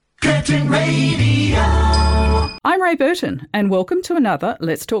Curtin Radio. I'm Ray Burton, and welcome to another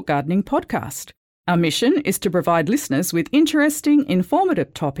Let's Talk Gardening podcast. Our mission is to provide listeners with interesting,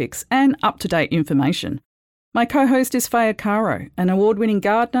 informative topics and up-to-date information. My co-host is Faye Caro, an award-winning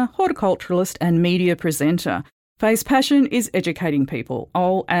gardener, horticulturalist and media presenter. Faye's passion is educating people.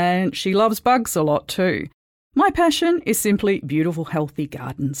 Oh, and she loves bugs a lot too. My passion is simply beautiful, healthy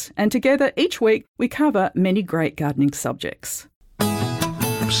gardens. And together each week we cover many great gardening subjects.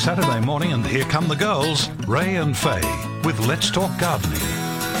 Saturday morning and here come the girls, Ray and Faye, with Let's Talk Gardening.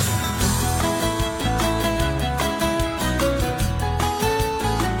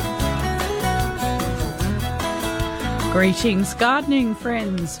 Greetings, gardening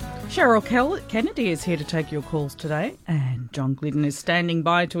friends. Cheryl Kennedy is here to take your calls today, and John Glidden is standing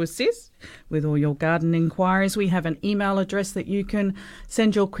by to assist with all your garden inquiries. We have an email address that you can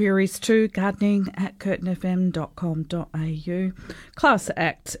send your queries to, gardening@curtinfm.com.au. Class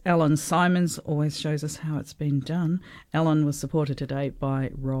Act Ellen Simons always shows us how it's been done. Ellen was supported today by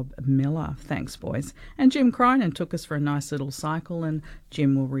Rob Miller. Thanks, boys. And Jim Crinan took us for a nice little cycle, and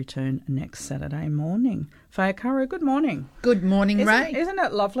Jim will return next Saturday morning. Faye Caro, good morning. Good morning, Ray. Isn't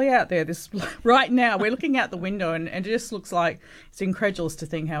it lovely out there right now? We're looking out the window and it just looks like it's incredulous to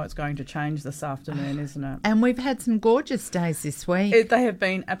think how it's going to change this afternoon, isn't it? And we've had some gorgeous days this week. They have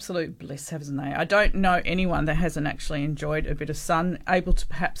been absolute bliss, haven't they? I don't know anyone that hasn't actually enjoyed a bit of sun, able to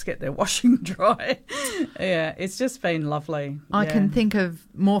perhaps get their washing dry. Yeah, it's just been lovely. I can think of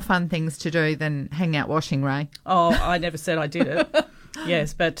more fun things to do than hang out washing, Ray. Oh, I never said I did it.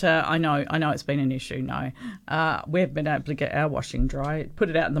 Yes, but I know it's been an issue. No, we've been able to get our washing dry. Put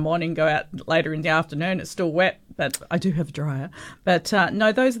it out in the morning, go out later in the afternoon. It's still wet, but I do have a dryer. But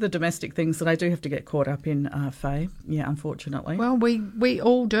no, those are the domestic things that I do have to get caught up in, Faye. Yeah, unfortunately. Well, we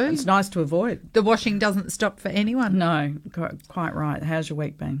all do. It's nice to avoid. The washing doesn't stop for anyone. No, quite right. How's your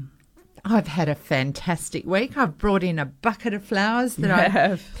week been? I've had a fantastic week. I've brought in a bucket of flowers that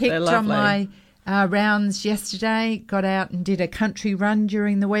I picked on my rounds yesterday. Got out and did a country run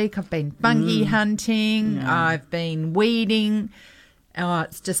during the week. I've been fungi hunting. Yeah. I've been weeding. Oh,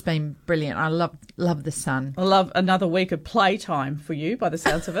 it's just been brilliant. I love the sun. I love another week of playtime for you by the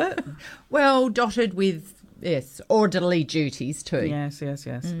sounds of it. Well, dotted with, yes, orderly duties too. Yes.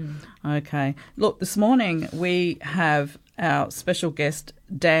 Okay. Look, this morning we have our special guest,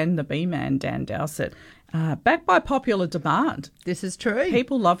 Dan the Bee Man, Dan Dowsett. Back by popular demand. This is true.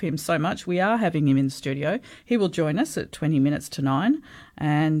 People love him so much. We are having him in the studio. He will join us at 20 minutes to 9,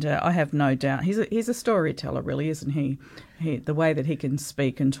 and I have no doubt he's a storyteller, really, isn't he? The way that he can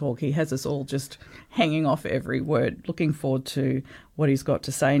speak and talk, he has us all just hanging off every word, looking forward to what he's got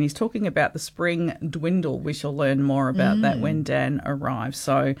to say. And he's talking about the spring dwindle. We shall learn more about that when Dan arrives.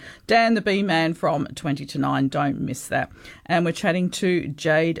 So Dan the Bee Man from 20 to 9, don't miss that. And we're chatting to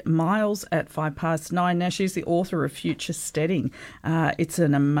Jade Miles at 9:05. Now, she's the author of Future Steading. It's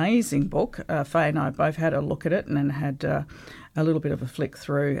an amazing book. Faye and I both had a look at it and then had a little bit of a flick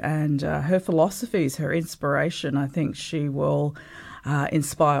through, and her philosophies, her inspiration, I think she will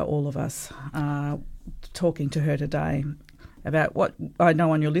inspire all of us. Talking to her today about what I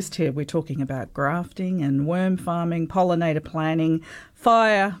know on your list here, we're talking about grafting and worm farming, pollinator planning,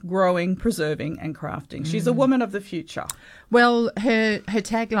 fire, growing, preserving and crafting. She's a woman of the future. Well, her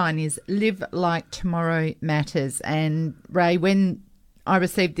tagline is "Live like tomorrow matters." And Ray, when I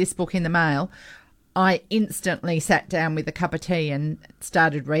received this book in the mail, I instantly sat down with a cup of tea and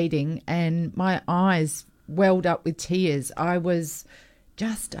started reading, and my eyes welled up with tears. I was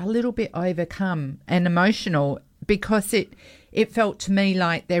just a little bit overcome and emotional because it felt to me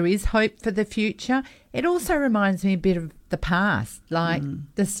like there is hope for the future. It also reminds me a bit of the past, like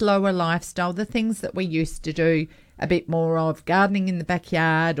the slower lifestyle, the things that we used to do a bit more of, gardening in the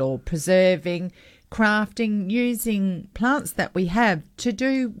backyard or preserving, crafting, using plants that we have to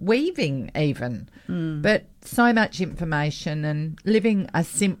do weaving even. But so much information and living a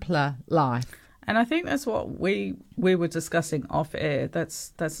simpler life. And I think that's what we were discussing off air.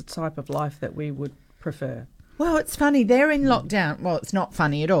 That's the type of life that we would prefer. Well, it's funny. They're in lockdown. Well, it's not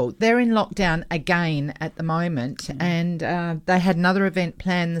funny at all. They're in lockdown again at the moment, and they had another event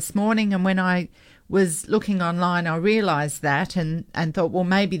planned this morning, and when I was looking online, I realised that and thought, well,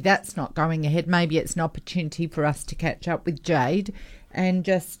 maybe that's not going ahead. Maybe it's an opportunity for us to catch up with Jade and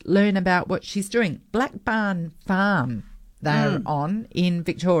just learn about what she's doing. Black Barn Farm they're on in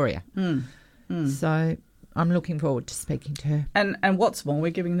Victoria. So I'm looking forward to speaking to her. And what's more,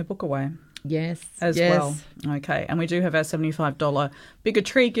 we're giving the book away. Yes. As well. Okay. And we do have our $75 Bigger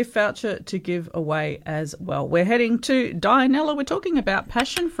Tree gift voucher to give away as well. We're heading to Dianella. We're talking about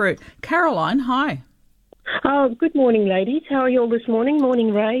passion fruit. Caroline, hi. Oh, good morning, ladies. How are you all this morning?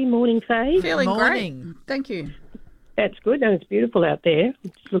 Morning, Ray. Morning, Faye. Feeling Morning. great. Thank you. That's good, and it's beautiful out there. I'm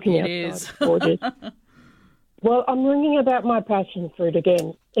just looking outside. is. It's gorgeous. Well, I'm ringing about my passion fruit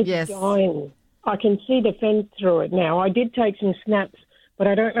again. It's Yes. dying. I can see the fence through it now. I did take some snaps, but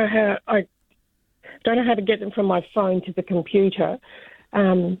I don't know how to get them from my phone to the computer.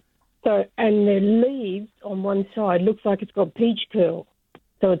 And the leaves on one side looks like it's got peach curl.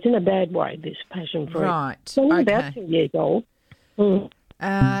 So it's in a bad way, this passion fruit. Right. It's only Okay. about 2 years old. Mm.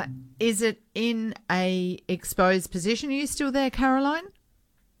 Is it in a exposed position? Are you still there, Caroline?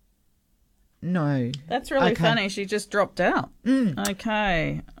 No. That's really Okay. funny. She just dropped out.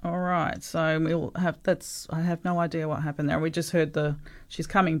 Okay. All right. So we'll have I have no idea what happened there. We just heard she's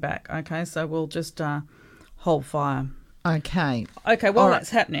coming back. Okay. So we'll just hold fire. Okay. Okay. While All right. that's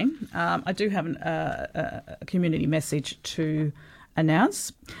happening, I do have a community message to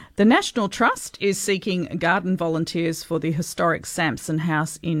announce. The National Trust is seeking garden volunteers for the historic Sampson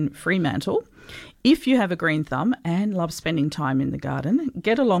House in Fremantle. If you have a green thumb and love spending time in the garden,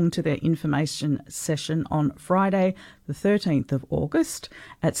 get along to their information session on Friday, the 13th of August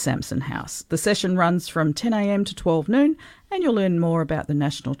at Sampson House. The session runs from 10 a.m. to 12 noon, and you'll learn more about the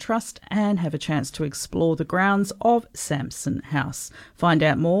National Trust and have a chance to explore the grounds of Sampson House. Find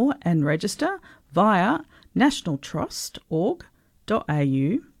out more and register via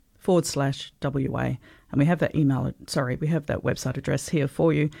nationaltrust.org.au/WA. And we have that we have that website address here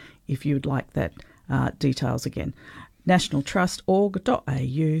for you if you'd like that details again.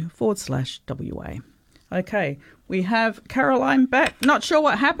 nationaltrust.org.au/WA. Okay, we have Caroline back. Not sure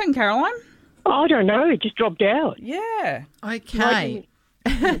what happened, Caroline. I don't know. It just dropped out. Yeah. Okay.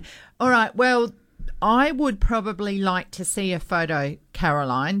 All right. Well, I would probably like to see a photo,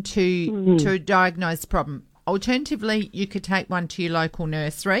 Caroline, to diagnose the problem. Alternatively, you could take one to your local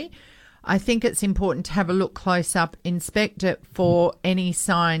nursery. I think it's important to have a look close up, inspect it for any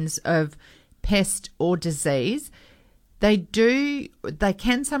signs of pest or disease. They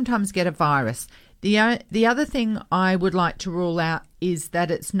can sometimes get a virus. The other thing I would like to rule out is that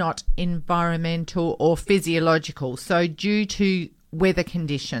it's not environmental or physiological, so due to weather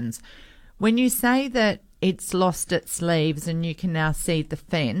conditions. When you say that it's lost its leaves and you can now see the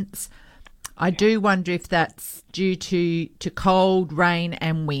fence, I do wonder if that's due to cold, rain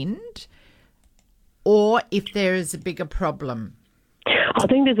and wind, or if there is a bigger problem. I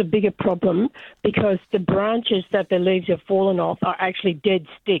think there's a bigger problem because the branches that the leaves have fallen off are actually dead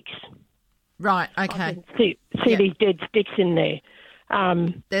sticks. Right, I okay. can see Yeah. these dead sticks in there.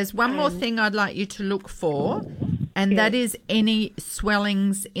 There's one more thing I'd like you to look for, and that is any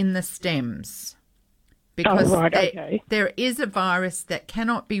swellings in the stems. Because right, okay. there is a virus that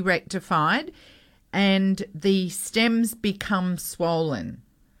cannot be rectified and the stems become swollen.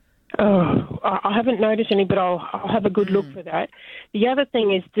 Oh, I haven't noticed any, but I'll have a good look for that. The other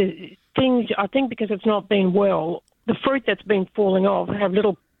thing is I think because it's not been well, the fruit that's been falling off have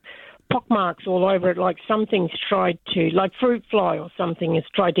little pock marks all over it, like something's tried to, like fruit fly or something has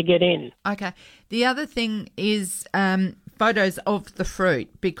tried to get in. Okay. The other thing is photos of the fruit,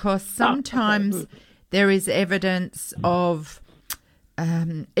 because sometimes there is evidence of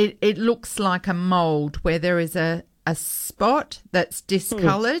it looks like a mould where there is a spot that's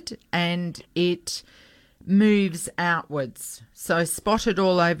discoloured and it moves outwards. So spotted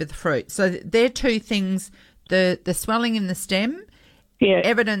all over the fruit. So they're two things, the swelling in the stem,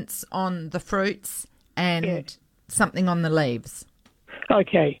 evidence on the fruits, and something on the leaves.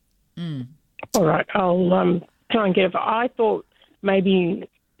 Okay. All right. I'll try and get it. I thought maybe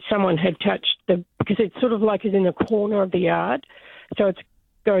someone had touched because it's sort of like it's in a corner of the yard. So it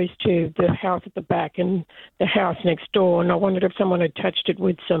goes to the house at the back and the house next door. And I wondered if someone had touched it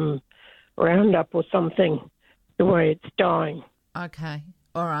with some Roundup or something, the way it's dying. Okay.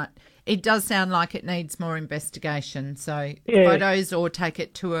 All right. It does sound like it needs more investigation. So photos or take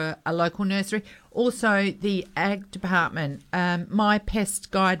it to a local nursery. Also, the Ag Department, My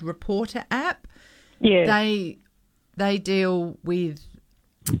Pest Guide Reporter app, they deal with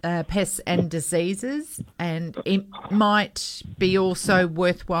pests and diseases, and it might be also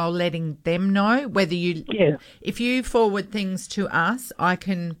worthwhile letting them know whether you, if you forward things to us, I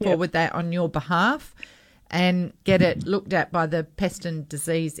can forward that on your behalf and get it looked at by the Pest and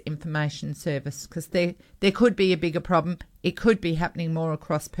Disease Information Service, because there could be a bigger problem. It could be happening more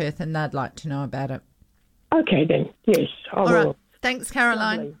across Perth, and they'd like to know about it. Okay, then. Yes, I will. Right. Thanks,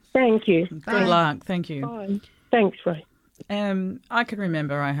 Caroline. Lovely. Thank you. Good luck. Thank you. Bye. Thanks, Ray. I can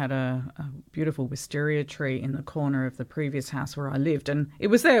remember I had a beautiful wisteria tree in the corner of the previous house where I lived, and it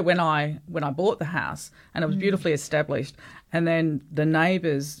was there when I bought the house, and it was beautifully established. And then the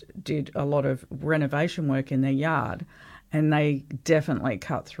neighbours did a lot of renovation work in their yard, and they definitely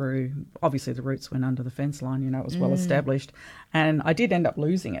cut through. Obviously, the roots went under the fence line. It was well established, and I did end up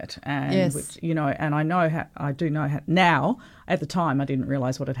losing it. And Yes. which, and I do know how now. At the time, I didn't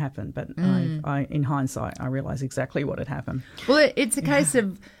realise what had happened, but I, in hindsight, I realise exactly what had happened. Well, it's a case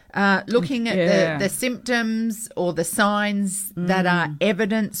of looking at the symptoms or the signs that are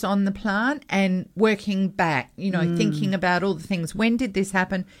evidence on the plant and working back, thinking about all the things. When did this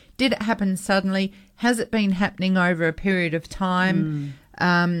happen? Did it happen suddenly? Has it been happening over a period of time?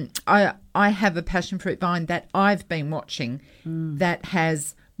 I have a passion fruit vine that I've been watching that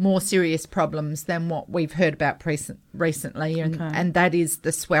has more serious problems than what we've heard about recently, and that is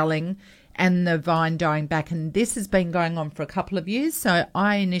the swelling and the vine dying back. And this has been going on for a couple of years. So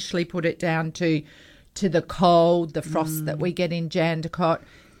I initially put it down to the cold, the frost that we get in Jandakot.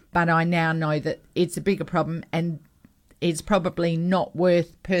 But I now know that it's a bigger problem and it's probably not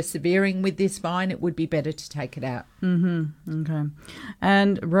worth persevering with this vine. It would be better to take it out. Okay.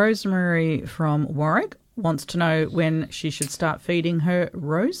 And Rosemary from Warwick wants to know when she should start feeding her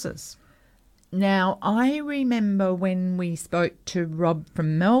roses. Now, I remember when we spoke to Rob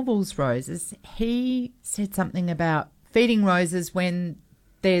from Melville's Roses, he said something about feeding roses when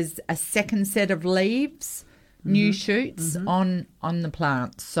there's a second set of leaves, new shoots on the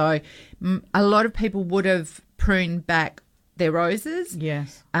plant. So a lot of people would have pruned back their roses.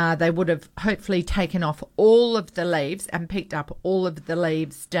 Yes. They would have hopefully taken off all of the leaves and picked up all of the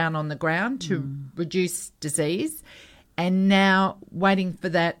leaves down on the ground to reduce disease. And now waiting for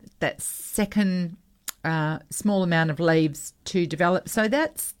that second small amount of leaves to develop. So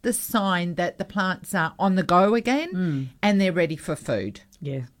that's the sign that the plants are on the go again and they're ready for food.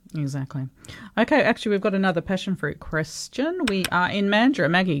 Yeah, exactly. Okay, actually, we've got another passion fruit question. We are in Mandurah.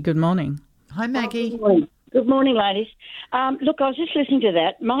 Maggie, good morning. Hi, Maggie. Good morning. Good morning, ladies. Look, I was just listening to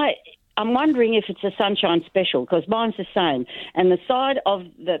that. I'm wondering if it's a sunshine special because mine's the same. And the side of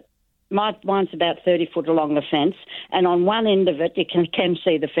mine's about 30 foot along the fence, and on one end of it you can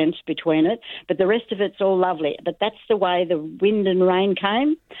see the fence between it, but the rest of it's all lovely. But that's the way the wind and rain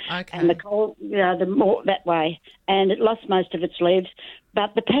came, and the cold, the more that way, and it lost most of its leaves.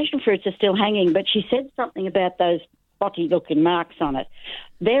 But the passion fruits are still hanging. But she said something about those spotty-looking marks on it.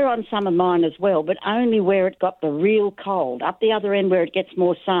 They're on some of mine as well, but only where it got the real cold. Up the other end where it gets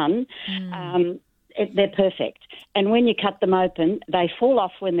more sun, they're perfect. And when you cut them open, they fall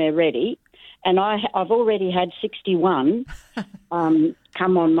off when they're ready. And I've already had 61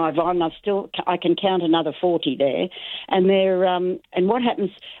 come on my vine. I can count another 40 there. And they're and what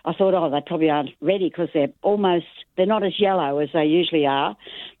happens? I thought, they probably aren't ready because they're not as yellow as they usually are.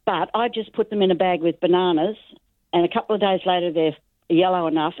 But I just put them in a bag with bananas, and a couple of days later they're yellow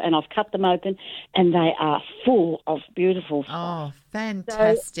enough, and I've cut them open, and they are full of beautiful stuff. Oh,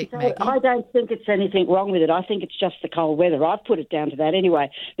 fantastic, Maggie. I don't think it's anything wrong with it. I think it's just the cold weather. I've put it down to that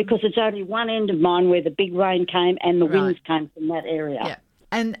anyway, because it's only one end of mine where the big rain came and the winds came from that area. Yeah,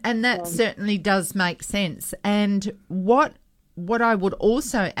 and that certainly does make sense. And what I would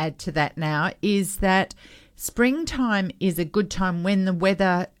also add to that now is that springtime is a good time when the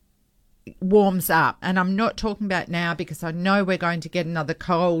weather warms up, and I'm not talking about now because I know we're going to get another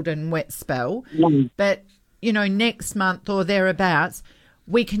cold and wet spell, but next month or thereabouts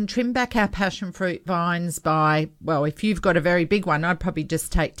we can trim back our passion fruit vines by, if you've got a very big one, I'd probably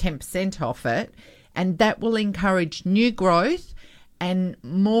just take 10% off it, and that will encourage new growth and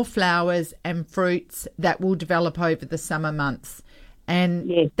more flowers and fruits that will develop over the summer months.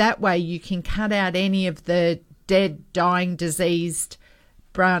 And that way you can cut out any of the dead, dying, diseased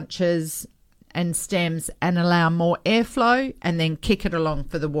branches and stems and allow more airflow, and then kick it along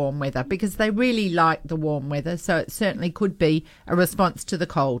for the warm weather, because they really like the warm weather. So it certainly could be a response to the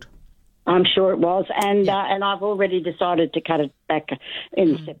cold. I'm sure it was, and I've already decided to cut it back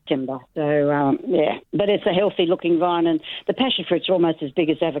in September. So but it's a healthy looking vine, and the passion fruits are almost as big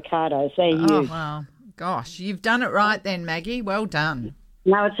as avocados. They're huge. Oh wow, gosh, you've done it right then, Maggie. Well done.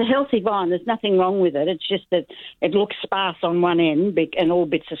 No, it's a healthy vine. There's nothing wrong with it. It's just that it looks sparse on one end, and all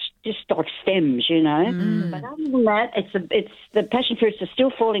bits are just like stems, But other than that, it's the passion fruits are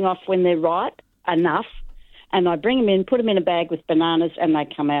still falling off when they're ripe enough, and I bring them in, put them in a bag with bananas, and they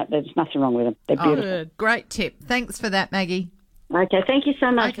come out. There's nothing wrong with them. They're beautiful. Good. Great tip. Thanks for that, Maggie. Okay, thank you so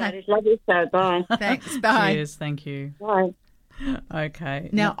much, ladies. Love you so. Bye. Thanks. Bye. Cheers. Thank you. Bye. Okay.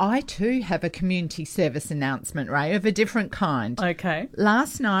 Now, I too have a community service announcement, Ray, of a different kind. Okay.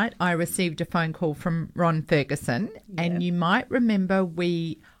 Last night, I received a phone call from Ron Ferguson, and you might remember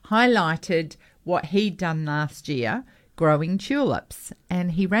we highlighted what he'd done last year, growing tulips.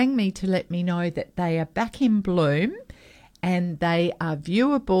 And he rang me to let me know that they are back in bloom and they are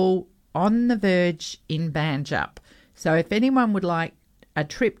viewable on the Verge in Banjup. So if anyone would like a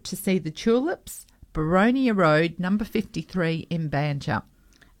trip to see the tulips, Baronia Road, number 53 in Banjup.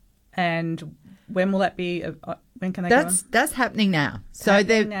 And when will that be? When can they go on? That's happening now. So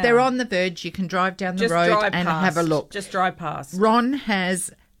they're on the Verge. You can drive down the road and have a look. Just drive past. Ron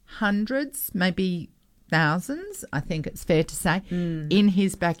has hundreds, maybe thousands, I think it's fair to say, in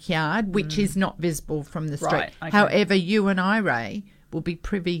his backyard, which is not visible from the street. Right, okay. However, you and I, Ray, will be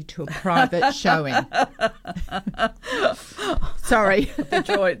privy to a private showing. Sorry.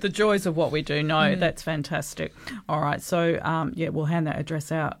 The joys of what we do. No, that's fantastic. All right. So, we'll hand that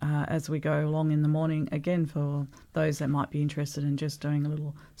address out as we go along in the morning, again, for those that might be interested in just doing a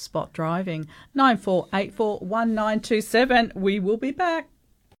little spot driving. 94841927. We will be back.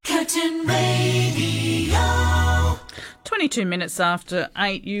 Curtin Radio. 22 minutes after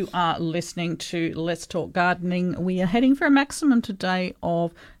 8, you are listening to Let's Talk Gardening. We are heading for a maximum today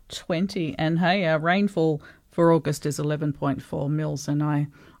of 20. And hey, our rainfall for August is 11.4 mils. And I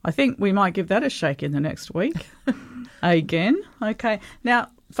think we might give that a shake in the next week. Again. Okay. Now,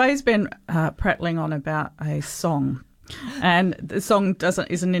 Faye's been prattling on about a song. And the song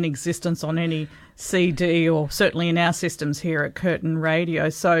isn't in existence on any CD or certainly in our systems here at Curtin Radio.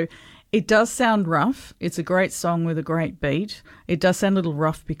 So it does sound rough. It's a great song with a great beat. It does sound a little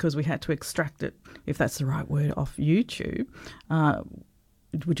rough because we had to extract it, if that's the right word, off YouTube.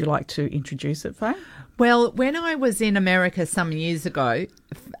 Would you like to introduce it, Faye? Well, when I was in America some years ago,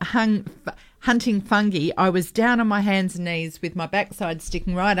 hunting fungi, I was down on my hands and knees with my backside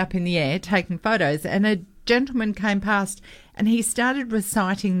sticking right up in the air, taking photos, and a gentleman came past and he started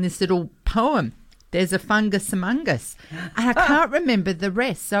reciting this little poem. There's a fungus among us. And I can't remember the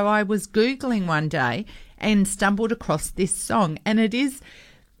rest. So I was Googling one day and stumbled across this song. And it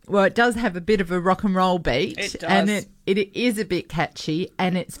does have a bit of a rock and roll beat. It does. And it is a bit catchy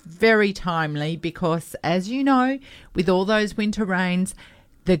and it's very timely because, as you know, with all those winter rains,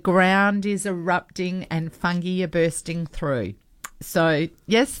 the ground is erupting and fungi are bursting through. So,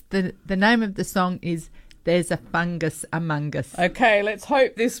 yes, the name of the song is There's a Fungus Among Us. Okay, let's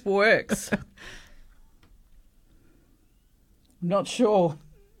hope this works. Not sure.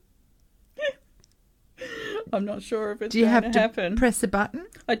 I'm not sure if it's going to happen. Do you have to press a button?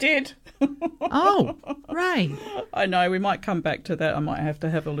 I did. Oh, right. I know, we might come back to that. I might have to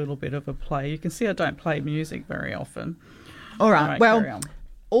have a little bit of a play. You can see I don't play music very often. All right. Well,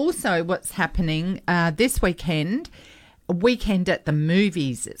 also what's happening this weekend, Weekend at the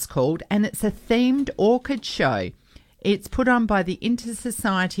Movies it's called, and it's a themed orchid show. It's put on by the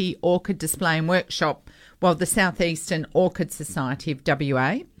Inter-Society Orchid Display and Workshop, the Southeastern Orchid Society of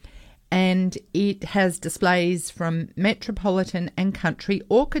WA, and it has displays from metropolitan and country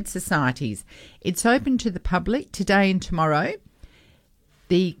orchid societies. It's open to the public today and tomorrow.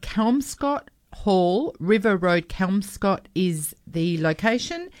 The Kelmscott Hall, River Road, Kelmscott is the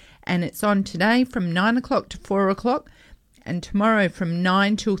location, and it's on today from 9 o'clock to 4 o'clock and tomorrow from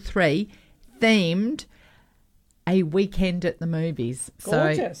 9 till 3, themed a weekend at the movies.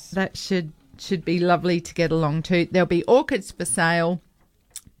 Gorgeous. So that should be lovely to get along to. There'll be orchids for sale,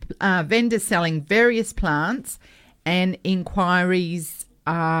 vendors selling various plants, and inquiries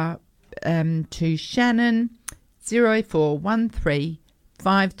are to Shannon 0413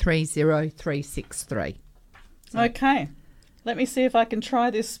 530 363. Okay. Let me see if I can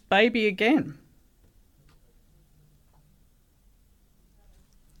try this baby again.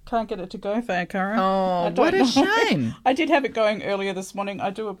 Can't get it to go, Faye Curran. Oh, what a shame. I did have it going earlier this morning. I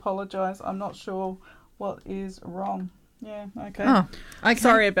do apologise. I'm not sure what is wrong. Yeah, okay. Oh, okay.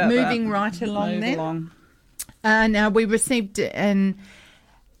 Sorry about that. Moving right along Move then. along. Now, we received an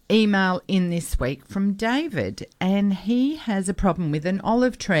email in this week from David, and he has a problem with an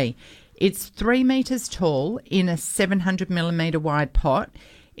olive tree. It's 3 metres tall in a 700 millimetre wide pot.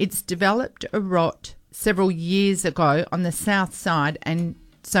 It's developed a rot several years ago on the south side, and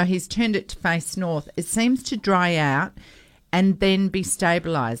so he's turned it to face north. It seems to dry out and then be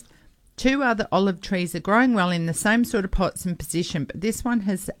stabilised. 2 other olive trees are growing well in the same sort of pots and position, but this one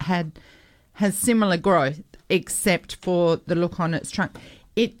has similar growth except for the look on its trunk.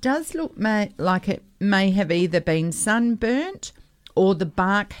 It does look like it may have either been sunburnt or the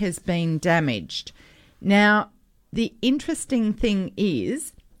bark has been damaged. Now, the interesting thing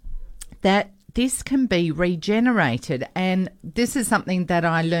is that this can be regenerated. And this is something that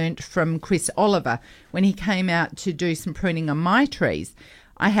I learnt from Chris Oliver when he came out to do some pruning on my trees.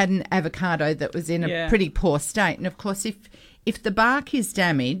 I had an avocado that was in a pretty poor state. And, of course, if the bark is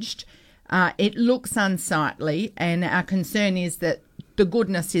damaged, it looks unsightly, and our concern is that the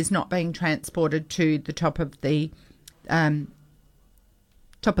goodness is not being transported to the top of the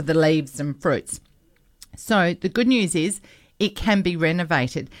leaves and fruits. So the good news is it can be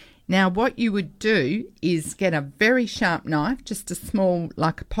renovated. Now, what you would do is get a very sharp knife, just a small,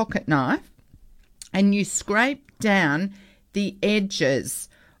 like a pocket knife, and you scrape down the edges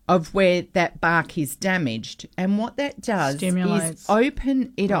of where that bark is damaged. And what that does is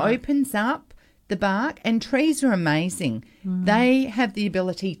opens up the bark, and trees are amazing. They have the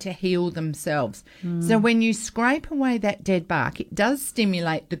ability to heal themselves. So when you scrape away that dead bark, it does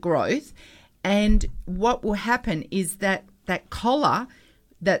stimulate the growth, and what will happen is that collar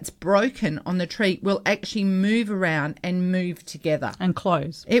that's broken on the tree will actually move around and move together. And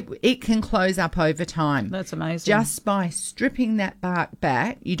close. It can close up over time. That's amazing. Just by stripping that bark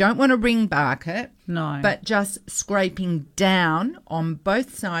back. You don't want to ring bark it. No. But just scraping down on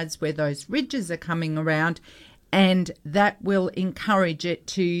both sides where those ridges are coming around, and that will encourage it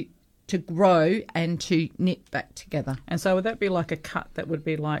to grow and to knit back together. And so would that be like a cut that would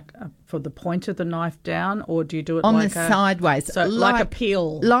be like for the point of the knife down, or do you do it on like the sideways? So like a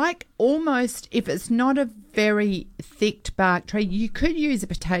peel? Like almost, if it's not a very thick bark tree, you could use a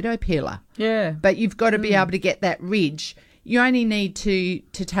potato peeler. Yeah. But you've got to be able to get that ridge. You only need to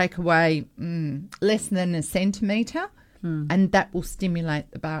take away less than a centimetre, and that will stimulate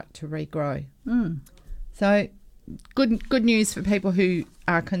the bark to regrow. So good news for people who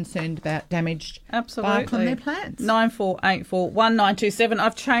are concerned about damaged bark on their plants. 9484 1927.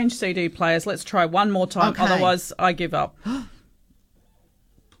 I've changed CD players. Let's try one more time. Okay. Otherwise, I give up.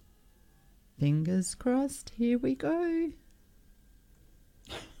 Fingers crossed. Here we go.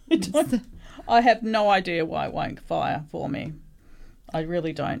 I have no idea why it won't fire for me. I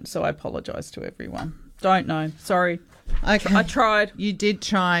really don't. So I apologise to everyone. Don't know. Sorry. Okay. I tried. You did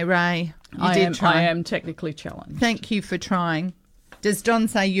try, Ray. I am technically challenged. Thank you for trying. Does Don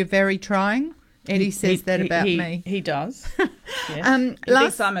say you're very trying? Eddie says that about me. He does. Yes. He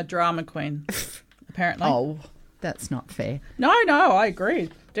thinks I'm a drama queen, apparently. Oh, that's not fair. No, I agree.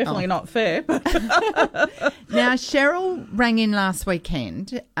 Definitely not fair. Now, Cheryl rang in last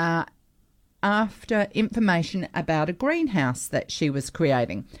weekend after information about a greenhouse that she was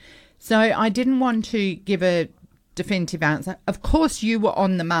creating. So I didn't want to give a definitive answer. Of course, you were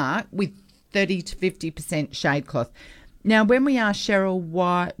on the mark with 30 to 50% shade cloth. Now, when we asked Cheryl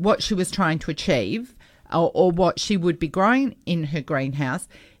what she was trying to achieve or what she would be growing in her greenhouse,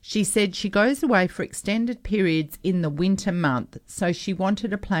 she said she goes away for extended periods in the winter month. So she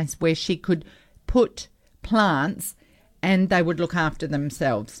wanted a place where she could put plants and they would look after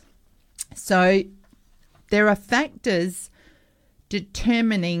themselves. So there are factors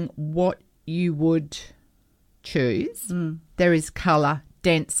determining what you would choose. There is colour,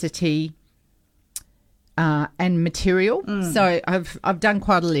 density, and material. So I've done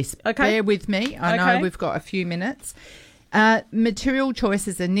quite a list. Okay. Bear with me. I know we've got a few minutes. Material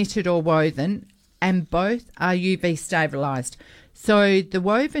choices are knitted or woven, and both are UV stabilised. So the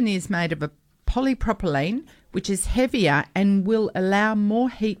woven is made of a polypropylene, which is heavier and will allow more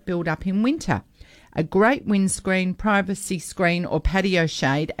heat build up in winter. A great windscreen, privacy screen or patio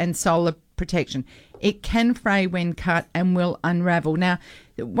shade, and solar protection. It can fray when cut and will unravel. Now,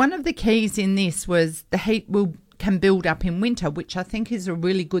 one of the keys in this was the heat can build up in winter, which I think is a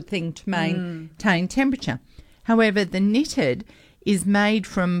really good thing to maintain temperature. However, the knitted is made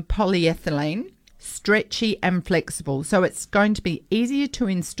from polyethylene, stretchy and flexible, so it's going to be easier to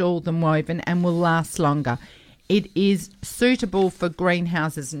install than woven and will last longer. It is suitable for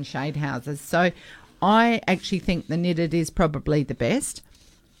greenhouses and shade houses, so I actually think the knitted is probably the best.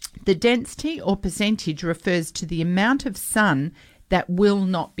 The density or percentage refers to the amount of sun that will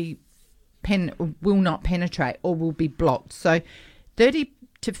not penetrate or will be blocked. So 30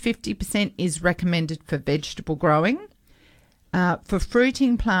 to 50% is recommended for vegetable growing. For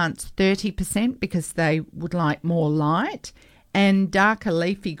fruiting plants, 30% because they would like more light, and darker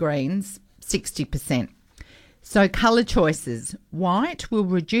leafy greens, 60%. So colour choices. White will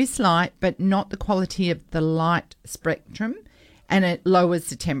reduce light but not the quality of the light spectrum, and it lowers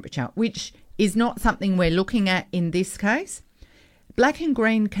the temperature, which is not something we're looking at in this case. Black and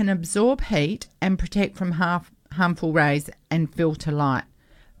green can absorb heat and protect from harmful rays and filter light.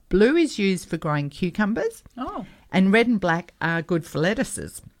 Blue is used for growing cucumbers, and red and black are good for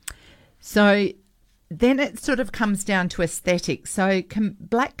lettuces. So then it sort of comes down to aesthetics. So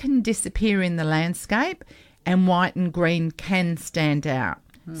black can disappear in the landscape and white and green can stand out.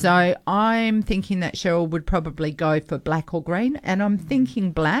 So I'm thinking that Cheryl would probably go for black or green, and I'm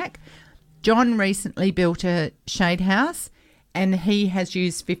thinking black. John recently built a shade house and he has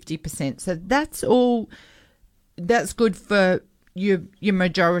used 50%. So that's all. That's good for your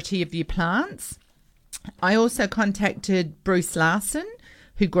majority of your plants. I also contacted Bruce Larson,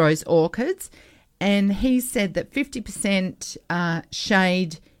 who grows orchids, and he said that 50%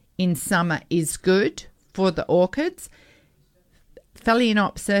 shade in summer is good for the orchids.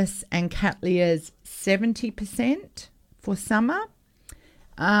 Phalaenopsis and Cattleyas 70% for summer.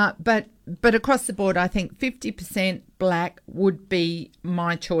 But across the board, I think 50% black would be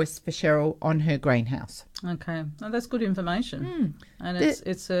my choice for Cheryl on her greenhouse. Okay, that's good information, and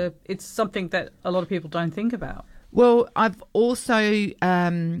it's something that a lot of people don't think about. Well, I've also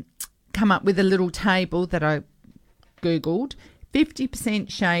come up with a little table that I Googled.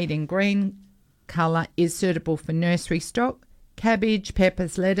 50% shade in green colour is suitable for nursery stock, cabbage,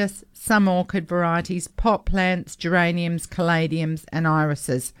 peppers, lettuce, some orchid varieties, pot plants, geraniums, caladiums and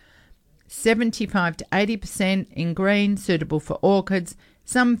irises. 75 to 80% in green, suitable for orchids,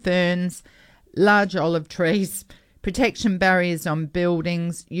 some ferns, large olive trees, protection barriers on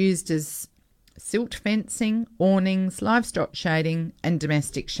buildings, used as silt fencing, awnings, livestock shading and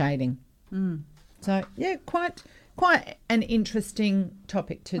domestic shading. So, yeah, quite an interesting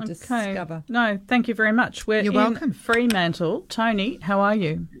topic to discover. No, thank you very much. You're welcome. Fremantle. Tony, how are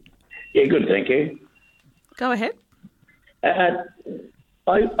you? Yeah, good, thank you. Go ahead.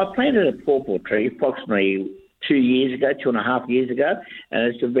 I planted a pawpaw tree approximately 2.5 years ago,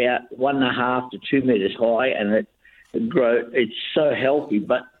 and it's about 1.5 to 2 metres high, and it's so healthy,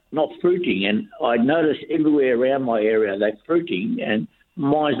 but not fruiting. And I noticed everywhere around my area they're fruiting, and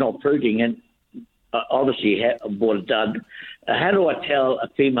mine's not fruiting. And obviously, I bought a dud. How do I tell a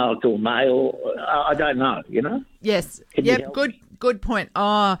female to a male? I don't know. You know. Yes. Yep. Good point.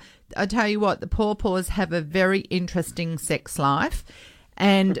 Oh, I tell you what, the pawpaws have a very interesting sex life.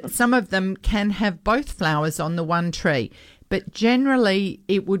 And some of them can have both flowers on the one tree. But generally,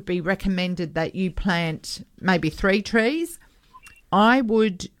 it would be recommended that you plant maybe 3 trees. I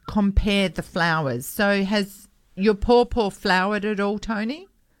would compare the flowers. So has your pawpaw flowered at all, Tony?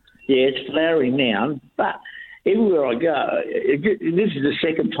 Yeah, it's flowering now. But everywhere I go, this is the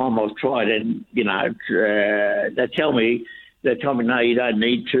second time I've tried, and, you know, they tell me, no, you don't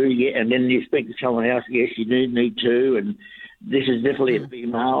need to. Yeah, and then you speak to someone else, yes, you do need to, and this is definitely a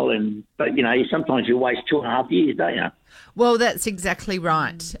female, but you know, sometimes you waste 2.5 years, don't you? Well, that's exactly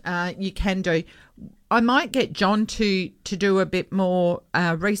right. You can do. I might get John to do a bit more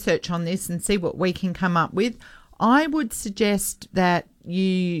research on this and see what we can come up with. I would suggest that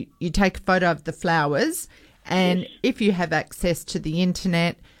you take a photo of the flowers, and if you have access to the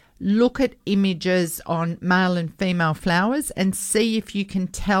internet, look at images on male and female flowers and see if you can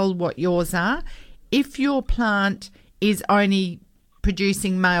tell what yours are. If your plant is only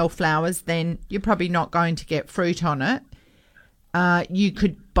producing male flowers, then you're probably not going to get fruit on it. You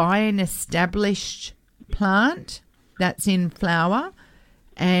could buy an established plant that's in flower,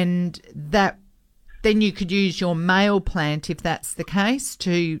 and then you could use your male plant, if that's the case,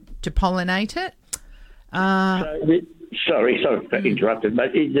 to pollinate it. Sorry for interrupting,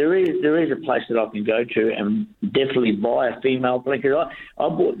 but there is a place that I can go to and definitely buy a female plant. I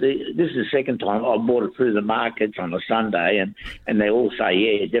bought this is the second time I bought it through the markets on a Sunday, and they all say,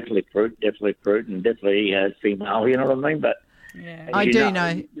 yeah, definitely fruit, and definitely female. You know what I mean? But yeah, I do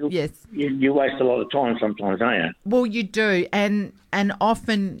know. Yes, you waste a lot of time sometimes, don't you? Well, you do, and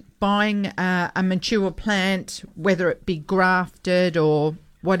often buying a mature plant, whether it be grafted or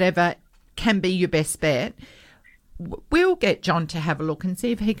whatever, can be your best bet. We'll get John to have a look and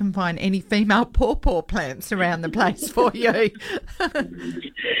see if he can find any female pawpaw plants around the place for you. I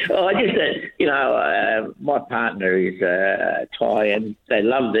just, my partner is Thai, and they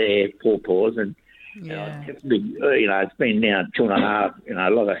love their pawpaws, and it's been now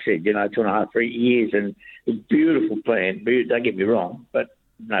 2.5. Like I said, 2.5, 3 years, and it's a beautiful plant. Don't get me wrong, but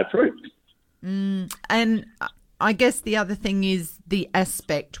no fruit. And I guess the other thing is the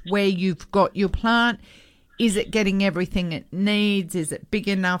aspect where you've got your plant. Is it getting everything it needs? Is it big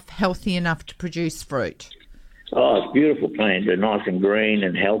enough, healthy enough to produce fruit? Oh, it's a beautiful plant. They're nice and green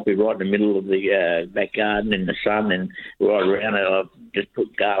and healthy, right in the middle of the back garden in the sun, and right around it. I've just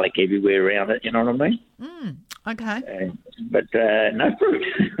put garlic everywhere around it, you know what I mean? Okay. But no fruit.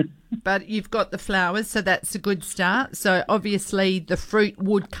 But you've got the flowers, so that's a good start. So obviously the fruit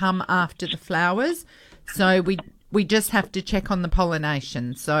would come after the flowers. So we just have to check on the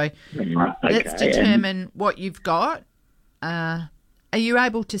pollination. So Right, let's okay, determine what you've got. Are you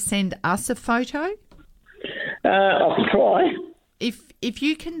able to send us a photo? I can try. If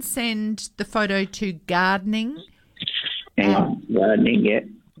you can send the photo to gardening Hang on. Gardening, yeah.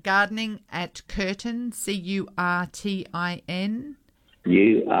 gardening at Curtin, CURTIN, URTIN,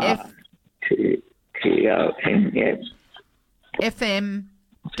 yeah. fm.com.au.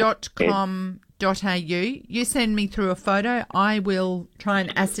 You send me through a photo. I will try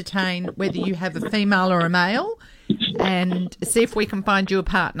and ascertain whether you have a female or a male and see if we can find you a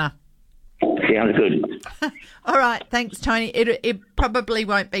partner. Sounds good. All right. Thanks, Tony. It probably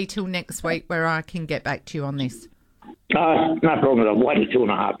won't be till next week where I can get back to you on this. No problem. I've waited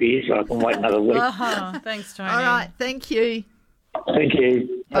 2.5 years, so I can wait another week. Thanks, Tony. All right. Thank you. Thank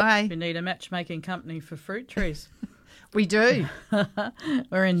you. Bye. We need a matchmaking company for fruit trees. We do.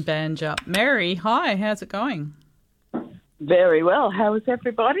 We're in Banjup. Mary, hi. How's it going? Very well. How is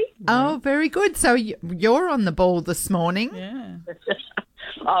everybody? Oh, very good. So you're on the ball this morning. Yeah.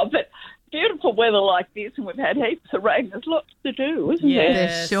 Oh, but beautiful weather like this, and we've had heaps of rain. There's lots to do, isn't there?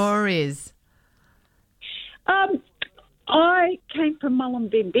 There sure is. I came from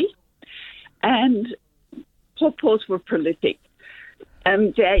Mullumbimby, and pawpaws were prolific.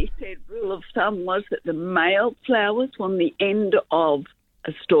 And they said rule of thumb was that the male flowers were on the end of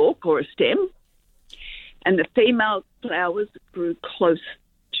a stalk or a stem, and the female flowers grew close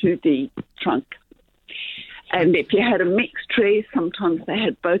to the trunk. And if you had a mixed tree, sometimes they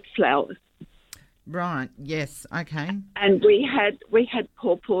had both flowers. Right. Yes. Okay. And we had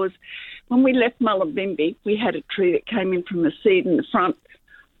pawpaws. When we left Mullumbimby, we had a tree that came in from a seed in the front,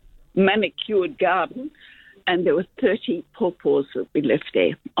 manicured garden, and there were 30 pawpaws that we left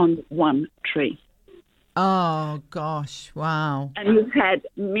there on one tree. Oh, gosh. Wow. And it had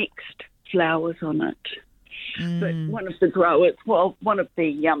mixed flowers on it. But one of the growers, one of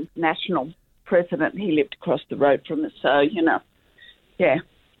the national president, he lived across the road from us. So, yeah.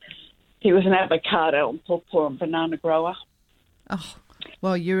 He was an avocado and pawpaw and banana grower. Oh,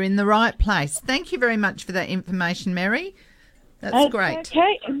 well, you're in the right place. Thank you very much for that information, Mary. That's great.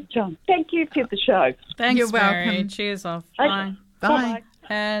 Okay, John. Thank you for the show. Thanks, You're Mary. welcome. Cheers off. Okay. Bye. Bye. Bye-bye.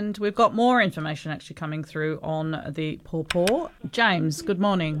 And we've got more information actually coming through on the pawpaw. James, good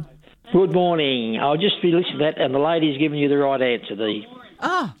morning. Good morning. I'll just be listening to that, and the lady's given you the right answer. The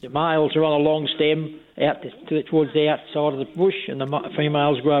males are on a long stem out towards the outside of the bush, and the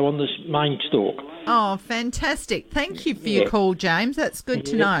females grow on this main stalk. Oh, fantastic. Thank you for your call, James. That's good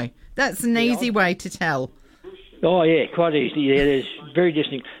to know. That's an easy way to tell. Oh, yeah, quite easy. Yeah, there's very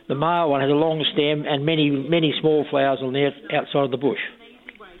distinct. The male one has a long stem and many small flowers on the outside of the bush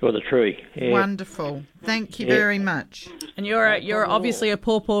or the tree. Yeah. Wonderful. Thank you very much. And you're obviously a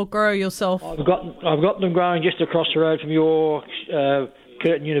pawpaw grower yourself. I've got them growing just across the road from your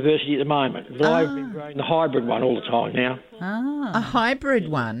Curtin University at the moment. But I've been growing the hybrid one all the time now. A hybrid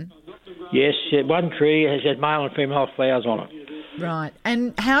one? Yes, one tree has had male and female flowers on it. Right.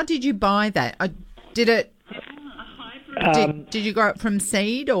 And how did you buy that? Did you grow it from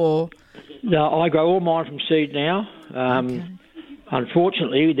seed or? No, I grow all mine from seed now.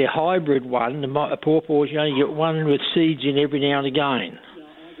 Unfortunately, the hybrid one, the pawpaws, you only get one with seeds in every now and again.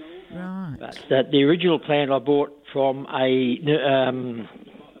 Right. But the original plant I bought from a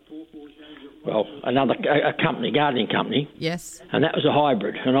gardening company. Yes. And that was a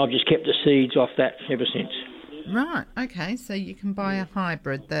hybrid, and I've just kept the seeds off that ever since. Right. Okay. So you can buy a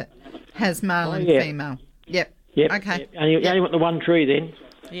hybrid that has male and female. Yep. Okay. You only want the one tree then.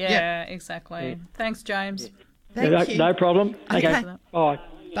 Yeah, exactly. Yeah. Thanks, James. Thank you. No problem. Okay. Bye.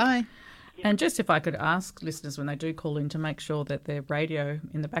 Bye. And just if I could ask listeners when they do call in to make sure that their radio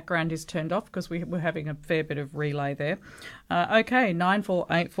in the background is turned off, because we're having a fair bit of relay there. Okay,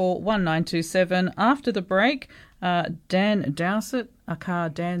 9484 1927. After the break, Dan Dowsett, aka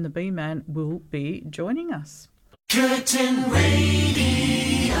Dan the Bee-Man, will be joining us. Curtin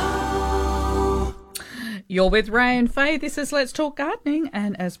Radio. You're with Ray and Faye. This is Let's Talk Gardening.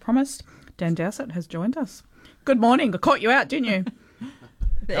 And as promised, Dan Dowsett has joined us. Good morning. I caught you out, didn't you?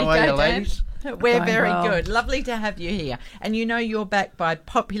 How are you, ladies? We're very good. Lovely to have you here. And you know you're back by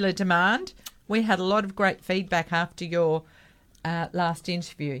popular demand. We had a lot of great feedback after your last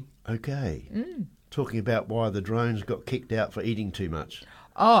interview. Okay. Talking about why the drones got kicked out for eating too much.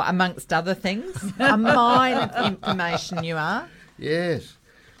 Oh, amongst other things. A mine of information you are. Yes.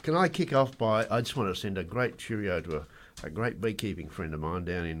 Can I kick off by, I just want to send a great cheerio to a great beekeeping friend of mine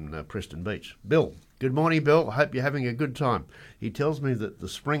down in Preston Beach. Bill. Good morning, Bill. I hope you're having a good time. He tells me that the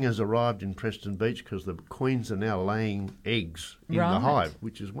spring has arrived in Preston Beach because the queens are now laying eggs in the hive,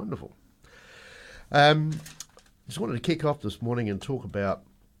 which is wonderful. Just wanted to kick off this morning and talk about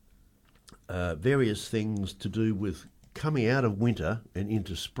various things to do with coming out of winter and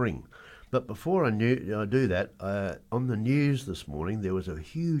into spring. But before I do that, on the news this morning there was a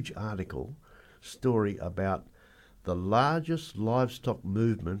huge story about the largest livestock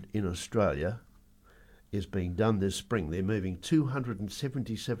movement in Australia is being done this spring. They're moving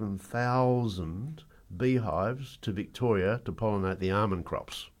 277,000 beehives to Victoria to pollinate the almond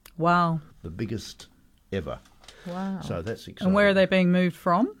crops. Wow. The biggest ever. Wow. So that's exciting. And where are they being moved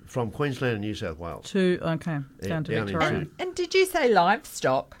from? From Queensland and New South Wales. Down to Victoria. And did you say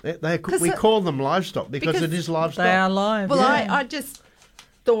livestock? We call them livestock because it is livestock. They are live. Well, I just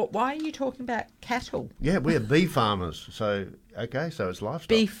thought, why are you talking about cattle? Yeah, we're bee farmers. So it's livestock.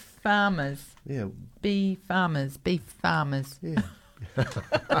 Beef farmers. Yeah. Beef farmers. Yeah.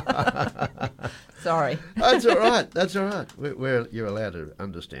 Sorry. That's all right. You're allowed to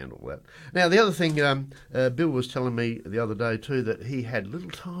understand all that. Now, the other thing, Bill was telling me the other day too that he had little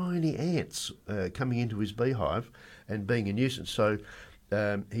tiny ants coming into his beehive and being a nuisance. So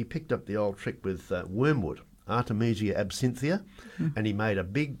he picked up the old trick with wormwood, Artemisia absinthium, and he made a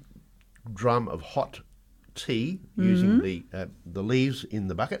big drum of hot tea using the leaves in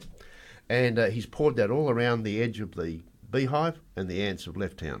the bucket, and he's poured that all around the edge of the beehive, and the ants have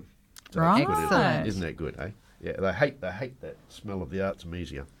left town. So right. Isn't that good, eh? Yeah, they hate that smell of the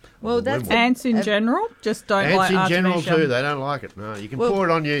Artemisia. Well, that's ants in general. Just don't like ants in general Artemisia. too. They don't like it. No, you can pour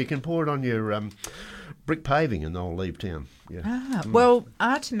it on your brick paving, and they'll leave town. Yeah. Well,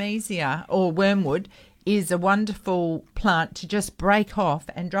 Artemisia or wormwood is a wonderful plant to just break off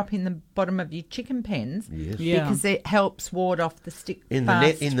and drop in the bottom of your chicken pens. Yes. Yeah. Because it helps ward off the stick in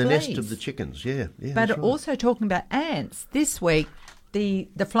the nest of the chickens. Yeah. But also talking about ants, this week the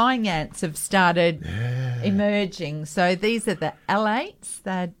flying ants have started emerging. So these are the alates,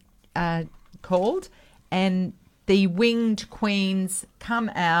 they're called, and the winged queens come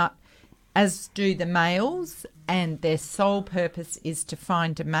out, as do the males, and their sole purpose is to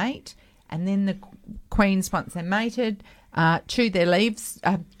find a mate. And then the queens, once they're mated, chew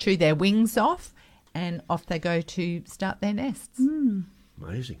their wings off, and off they go to start their nests.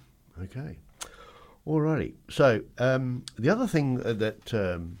 Amazing. Okay. Alrighty. So the other thing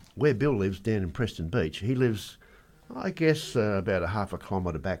that where Bill lives down in Preston Beach, he lives, I guess, about a half a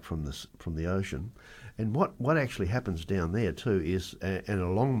kilometre back from the ocean. And what actually happens down there too is, and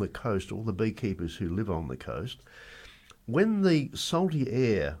along the coast, all the beekeepers who live on the coast, when the salty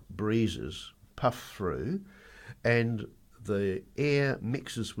air breezes puff through and the air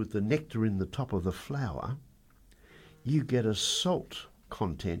mixes with the nectar in the top of the flower, you get a salt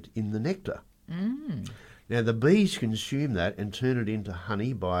content in the nectar. Now, the bees consume that and turn it into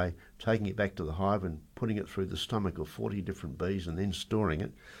honey by taking it back to the hive and putting it through the stomach of 40 different bees and then storing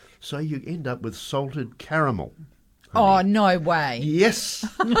it. So you end up with salted caramel. Oh, no way. Yes.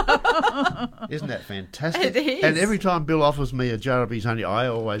 Isn't that fantastic? It is. And every time Bill offers me a jar of his honey, I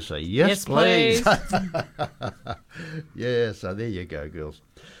always say, yes, please. Yeah, so there you go, girls.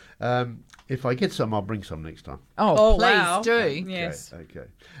 If I get some, I'll bring some next time. Oh, please wow. do. Yes. Okay.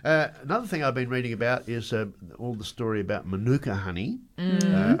 Another thing I've been reading about is all the story about Manuka honey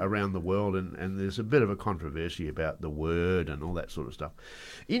around the world, and there's a bit of a controversy about the word and all that sort of stuff.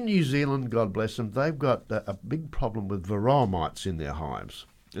 In New Zealand, God bless them, they've got a big problem with varroa mites in their hives.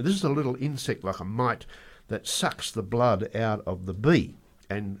 Now, this is a little insect like a mite that sucks the blood out of the bee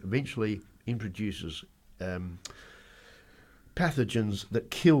and eventually introduces pathogens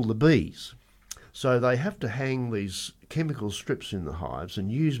that kill the bees. So they have to hang these chemical strips in the hives and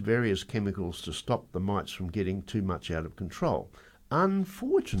use various chemicals to stop the mites from getting too much out of control.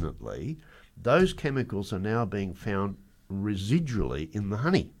 Unfortunately, those chemicals are now being found residually in the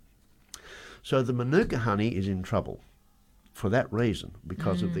honey. So the Manuka honey is in trouble for that reason,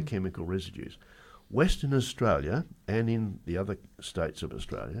 because of the chemical residues. Western Australia and in the other states of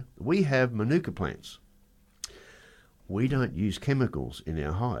Australia, we have Manuka plants. We don't use chemicals in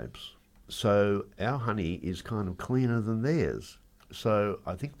our hives. So our honey is kind of cleaner than theirs. So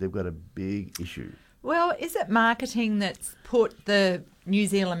I think they've got a big issue. Well, is it marketing that's put the New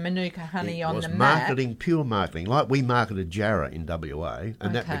Zealand Manuka honey on the map? It was pure marketing. Like we marketed Jarrah in WA,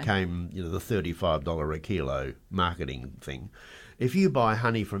 and that became the $35 a kilo marketing thing. If you buy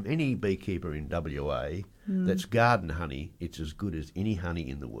honey from any beekeeper in WA, that's garden honey, it's as good as any honey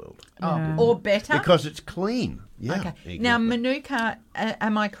in the world. Oh, or better? Because it's clean. Yeah. Okay. Exactly. Now, Manuka,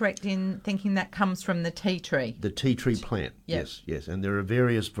 am I correct in thinking that comes from the tea tree? The tea tree plant, Yep. yes. And there are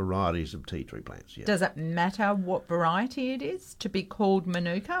various varieties of tea tree plants, yes. Does it matter what variety it is to be called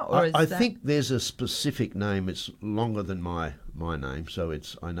Manuka? Or I think there's a specific name. It's longer than my name, so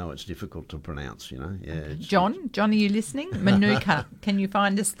I know it's difficult to pronounce, Yeah. Okay. John, are you listening? Manuka. Can you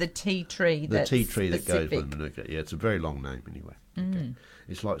find us the tea tree The that's tea tree that goes specific? with Manuka. Yeah, it's a very long name anyway. Okay.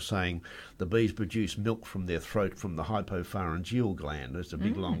 It's like saying the bees produce milk from their throat from the hypopharyngeal gland. It's a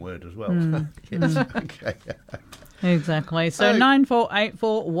big long word as well. Yes. Okay. Exactly. So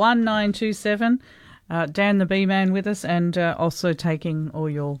 94841927. Dan the Bee Man with us, and also taking all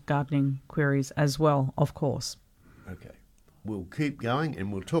your gardening queries as well, of course. Okay. We'll keep going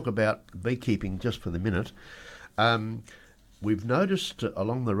and we'll talk about beekeeping just for the minute. We've noticed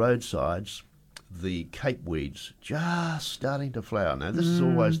along the roadsides the cape weeds just starting to flower. Now, this is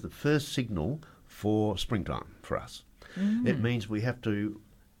always the first signal for springtime for us. It means we've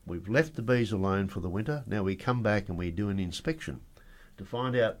left the bees alone for the winter. Now we come back and we do an inspection to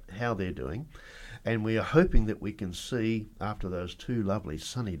find out how they're doing. And we are hoping that we can see, after those 2 lovely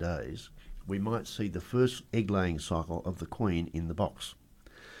sunny days, we might see the first egg-laying cycle of the queen in the box.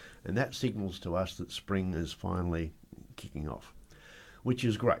 And that signals to us that spring is finally kicking off, which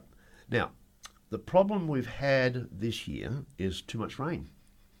is great. Now, the problem we've had this year is too much rain.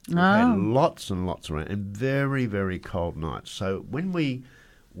 We've had lots and lots of rain and very, very cold nights. So when we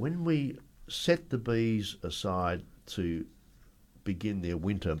set the bees aside to begin their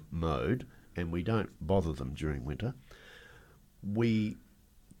winter mode, and we don't bother them during winter, we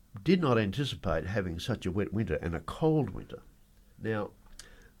did not anticipate having such a wet winter and a cold winter. Now,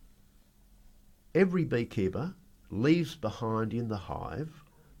 every beekeeper leaves behind in the hive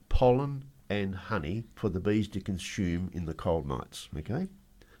pollen and honey for the bees to consume in the cold nights, okay?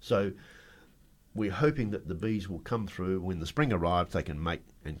 So we're hoping that the bees will come through when the spring arrives, they can make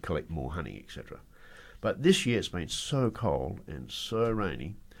and collect more honey, etc. But this year it's been so cold and so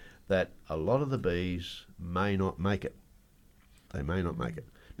rainy that a lot of the bees may not make it. They may not make it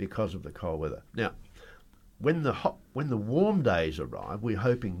because of the cold weather. Now, when the warm days arrive, we're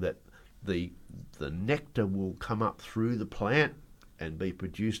hoping that the nectar will come up through the plant and be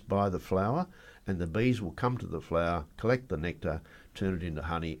produced by the flower, and the bees will come to the flower, collect the nectar, turn it into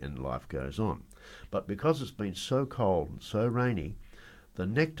honey, and life goes on. But because it's been so cold and so rainy, the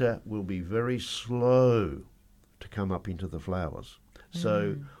nectar will be very slow to come up into the flowers.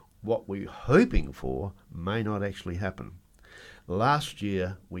 So what we're hoping for may not actually happen. Last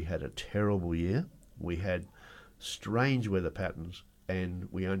year we had a terrible year. We had strange weather patterns and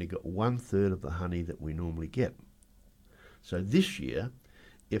we only got 1/3 of the honey that we normally get. So this year,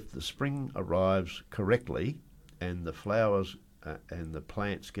 if the spring arrives correctly and the flowers and the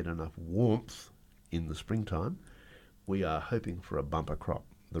plants get enough warmth in the springtime, we are hoping for a bumper crop,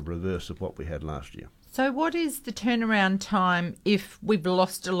 the reverse of what we had last year. So what is the turnaround time if we've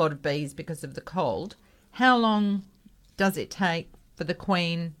lost a lot of bees because of the cold? How long does it take for the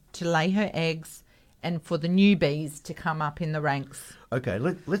queen to lay her eggs and for the new bees to come up in the ranks? Okay,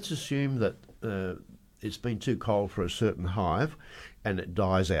 let's assume that it's been too cold for a certain hive and it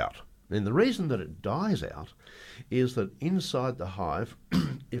dies out. And the reason that it dies out is that inside the hive,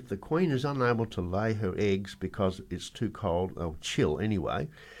 if the queen is unable to lay her eggs because it's too cold, or chill anyway,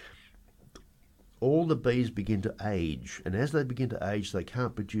 all the bees begin to age. And as they begin to age, they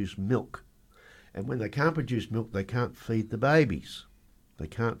can't produce milk. And when they can't produce milk, they can't feed the babies. They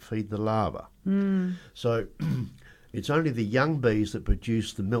can't feed the larvae. So it's only the young bees that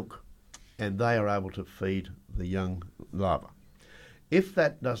produce the milk, and they are able to feed the young larvae. If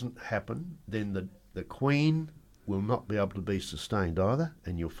that doesn't happen, then the queen will not be able to be sustained either,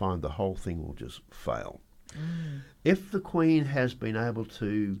 and you'll find the whole thing will just fail. If the queen has been able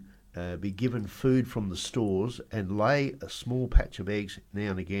to be given food from the stores and lay a small patch of eggs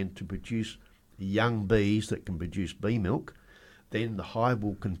now and again to produce young bees that can produce bee milk, then the hive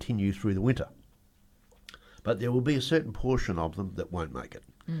will continue through the winter. But there will be a certain portion of them that won't make it.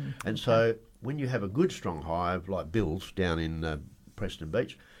 And so when you have a good strong hive like Bill's down in Preston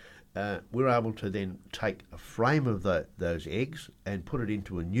Beach, we're able to then take a frame of those eggs and put it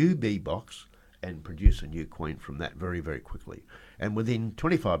into a new bee box and produce a new queen from that very, very quickly. And within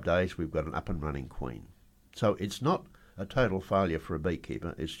 25 days, we've got an up and running queen. So it's not a total failure for a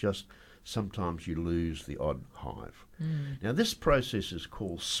beekeeper. It's just sometimes you lose the odd hive. Now, this process is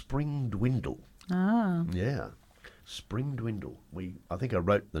called spring dwindle. Yeah, spring dwindle. I think I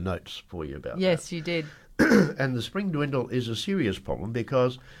wrote the notes for you about that. Yes, you did. And the spring dwindle is a serious problem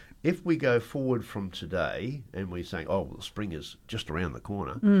because if we go forward from today and we're saying, oh, well, the spring is just around the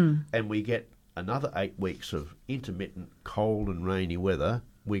corner, and we get another 8 weeks of intermittent cold and rainy weather,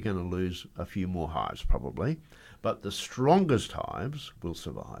 we're going to lose a few more hives probably. But the strongest hives will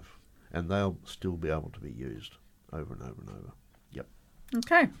survive, and they'll still be able to be used over and over and over. Yep.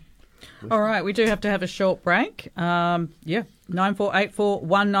 Okay. All right, we do have to have a short break. 9484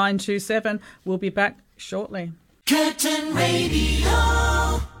 1927. We'll be back shortly. Curtin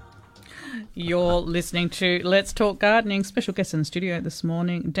Radio. You're listening to Let's Talk Gardening. Special guest in the studio this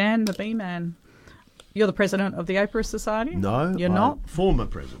morning, Dan the Bee Man. You're the president of the Apiarist Society? No. You're not? Former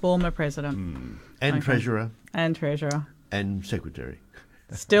president. Former president. And treasurer. And treasurer. And secretary.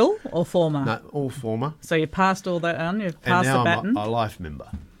 Still or former? No, all former. So you passed all that on? You've passed and now the baton? I'm a life member.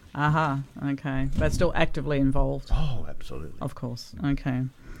 Okay. But still actively involved? Oh, absolutely. Of course. Okay.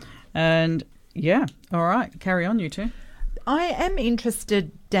 And, yeah, all right. Carry on, you two. I am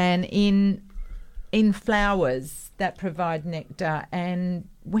interested, Dan, in flowers that provide nectar, and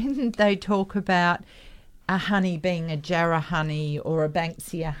when they talk about a honey being a Jarrah honey or a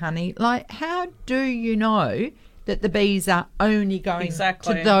Banksia honey, like how do you know that the bees are only going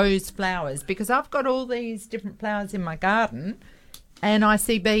to those flowers? Because I've got all these different flowers in my garden and I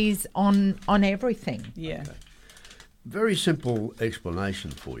see bees on everything. Yeah. Okay. Very simple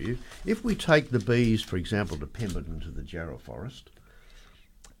explanation for you. If we take the bees, for example, to Pemberton to the Jarrah forest,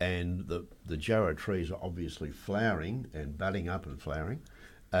 and the Jarrah trees are obviously flowering and budding up and flowering,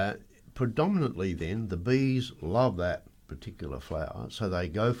 predominantly then the bees love that particular flower, so they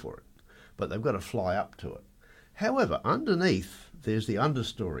go for it. But they've got to fly up to it. However, underneath there's the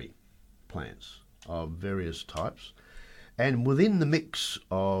understory plants of various types, and within the mix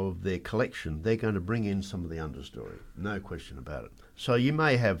of their collection, they're going to bring in some of the understory, no question about it. So you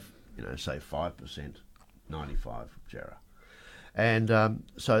may have, say 5%, 95 Jarrah. And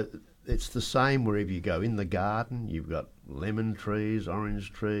so it's the same wherever you go. In the garden, you've got lemon trees,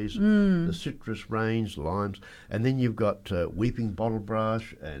 orange trees, the citrus range, limes, and then you've got weeping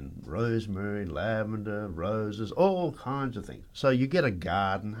bottlebrush and rosemary, lavender, roses, all kinds of things. So you get a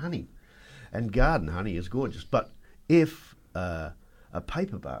garden honey, and garden honey is gorgeous. But if a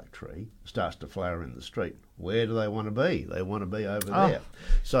paperbark tree starts to flower in the street, where do they want to be? They want to be over there.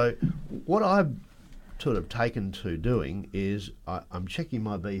 So what I've sort of taken to doing is I'm checking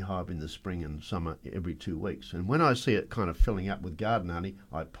my beehive in the spring and summer every 2 weeks, and when I see it kind of filling up with garden honey,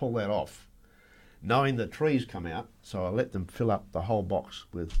 I pull that off, knowing the trees come out, so I let them fill up the whole box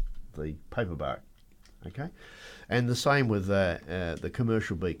with the paperbark. Okay, and the same with the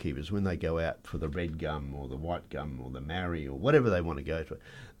commercial beekeepers when they go out for the red gum or the white gum or the marry or whatever they want to go to.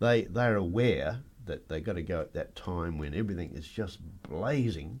 They're aware that they've got to go at that time when everything is just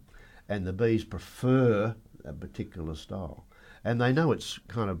blazing, and the bees prefer a particular style, and they know it's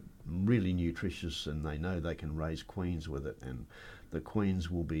kind of really nutritious, and they know they can raise queens with it, and the queens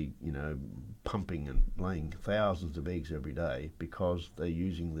will be pumping and laying thousands of eggs every day because they're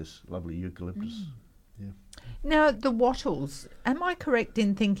using this lovely eucalyptus. Yeah. Now, the wattles, am I correct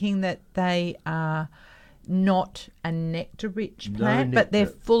in thinking that they are not a nectar-rich plant, but they're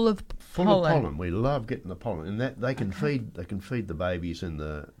full of pollen? We love getting the pollen, and that they can feed the babies and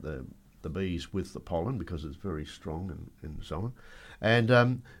the bees with the pollen because it's very strong and so on.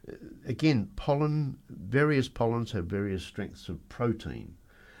 And again, various pollens have various strengths of protein,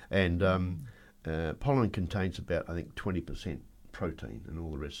 and pollen contains about, I think, 20% protein, and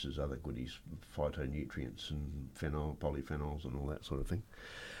all the rest is other goodies, phytonutrients and polyphenols and all that sort of thing.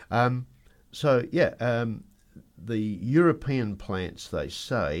 The European plants, they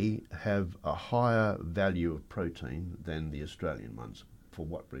say, have a higher value of protein than the Australian ones. For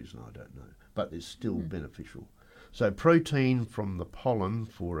what reason, I don't know, but it's still beneficial. So protein from the pollen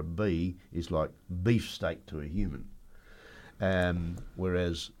for a bee is like beefsteak to a human,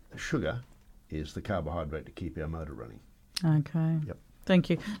 whereas sugar is the carbohydrate to keep our motor running. Okay. Yep. Thank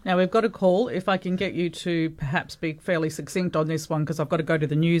you. Now, we've got a call. If I can get you to perhaps be fairly succinct on this one, because I've got to go to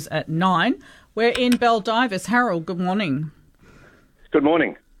the news at 9. We're in Baldivis. Harold, good morning. Good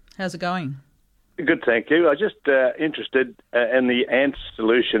morning. How's it going? Good, thank you. I was just interested in the ant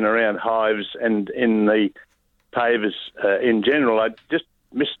solution around hives and in the pavers in general. I just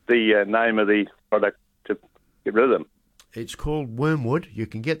missed the name of the product to get rid of them. It's called wormwood. You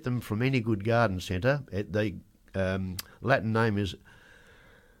can get them from any good garden centre. The Latin name is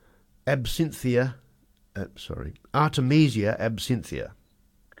Artemisia absinthium.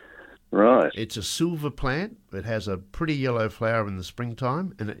 Right. It's a silver plant. It has a pretty yellow flower in the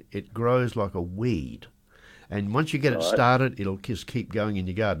springtime, and it grows like a weed. And once you get it started, it'll just keep going in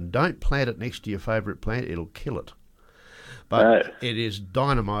your garden. Don't plant it next to your favourite plant. It'll kill it. But it is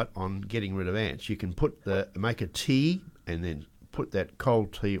dynamite on getting rid of ants. You can make a tea and then put that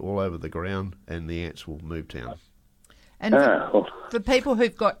cold tea all over the ground and the ants will move down. And for people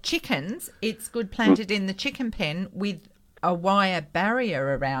who've got chickens, it's good planted in the chicken pen with a wire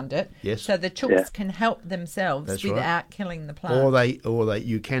barrier around it, so the chooks can help themselves without killing the plant. Or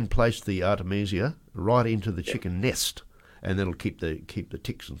you can place the Artemisia right into the chicken nest, and that'll keep the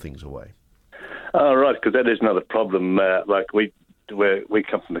ticks and things away. Oh, right, because that is another problem. Like we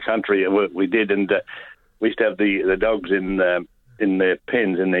come from the country, we did, and we used to have the dogs in their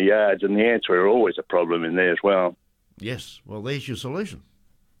pens, in their yards, and the ants were always a problem in there as well. Yes, well, there's your solution.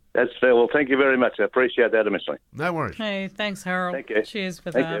 That's fair. Well, thank you very much. I appreciate that immensely. No worries. Hey, thanks, Harold. Thank you. Cheers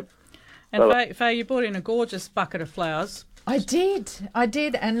for Thank that. you. And Faye, you brought in a gorgeous bucket of flowers. I did.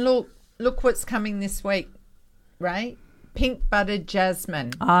 And look what's coming this week, Ray. Pink budded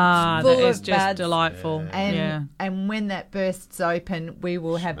jasmine. That is just delightful. And when that bursts open, we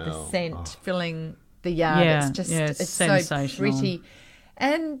will have the scent filling the yard. It's so pretty.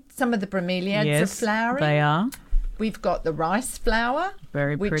 And some of the bromeliads are flowering. They are. We've got the rice flower,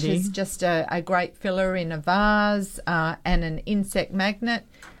 very pretty, which is just a great filler in a vase and an insect magnet.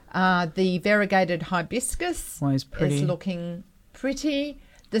 The variegated hibiscus is looking pretty.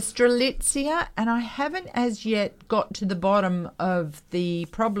 The strelitzia, and I haven't as yet got to the bottom of the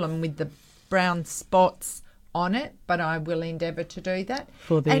problem with the brown spots on it, but I will endeavour to do that.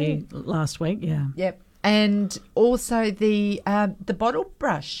 For the last week, Yep. And also the bottle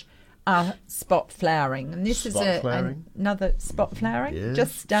brush spot flowering. And this is another spot flowering,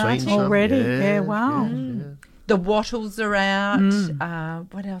 just starting. Already? Wow. The wattles are out.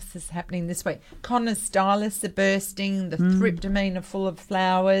 What else is happening this week? Conostylus are bursting. The thryptomene are full of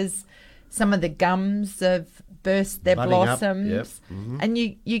flowers. Some of the gums have burst their blossoms. And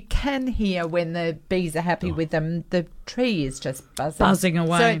you can hear when the bees are happy with them, the tree is just buzzing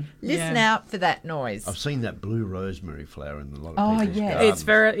away. So listen out for that noise. I've seen that blue rosemary flower in a lot of people's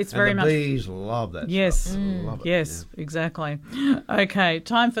gardens. It's very much. Bees love that. Yes, love it. Yes, exactly. Okay,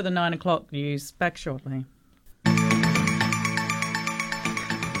 time for the 9 o'clock news. Back shortly.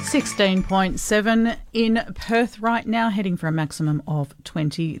 16.7 in Perth right now, heading for a maximum of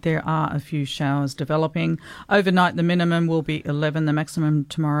 20. There are a few showers developing. Overnight, the minimum will be 11. The maximum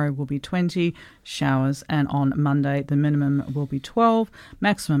tomorrow will be 20 showers. And on Monday, the minimum will be 12,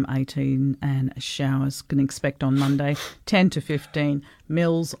 maximum 18. And showers can expect on Monday 10 to 15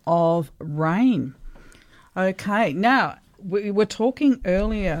 mils of rain. Okay, now we were talking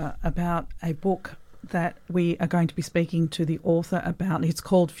earlier about a book that we are going to be speaking to the author about. It's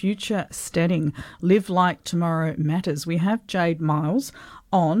called Future Steading, Live Like Tomorrow Matters. We have Jade Miles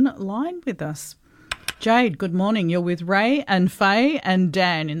online with us. Jade, good morning. You're with Ray and Faye and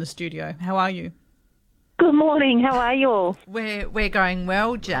Dan in the studio. How are you? Good morning. How are you all? We're going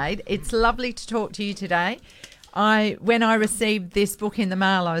well, Jade. It's lovely to talk to you today. When I received this book in the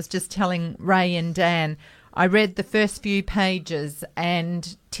mail, I was just telling Ray and Dan, I read the first few pages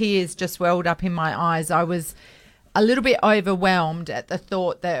and tears just welled up in my eyes. I was a little bit overwhelmed at the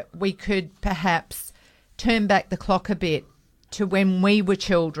thought that we could perhaps turn back the clock a bit to when we were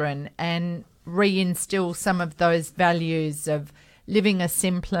children and reinstill some of those values of living a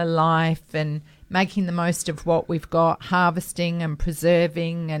simpler life and making the most of what we've got, harvesting and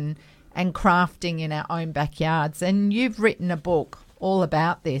preserving and crafting in our own backyards. And you've written a book all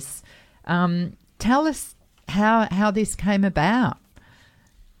about this. Tell us how this came about.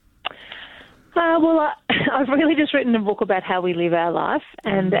 I've really just written a book about how we live our life,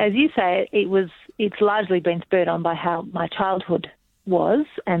 and as you say, it's largely been spurred on by how my childhood was,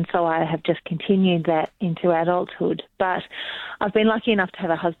 and so I have just continued that into adulthood. But I've been lucky enough to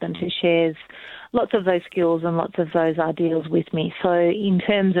have a husband who shares lots of those skills and lots of those ideals with me. So in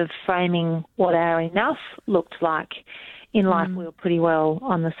terms of framing what our enough looked like in life, we were pretty well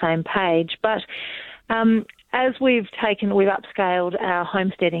on the same page. But as we've upscaled our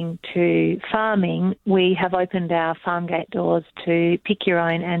homesteading to farming, we have opened our farm gate doors to Pick Your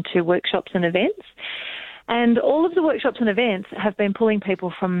Own and to workshops and events. And all of the workshops and events have been pulling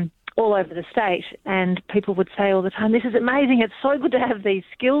people from all over the state, and people would say all the time, this is amazing, it's so good to have these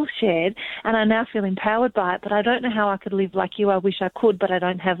skills shared, and I now feel empowered by it, but I don't know how I could live like you. I wish I could, but I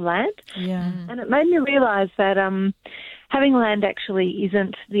don't have land. Yeah. And it made me realise that having land actually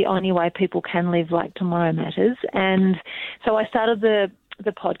isn't the only way people can live like tomorrow matters. And so I started the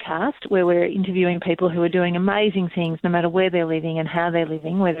podcast where we're interviewing people who are doing amazing things no matter where they're living and how they're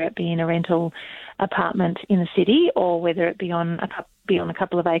living, whether it be in a rental apartment in the city or whether it be on a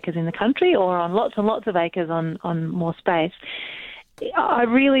couple of acres in the country or on lots and lots of acres on more space. I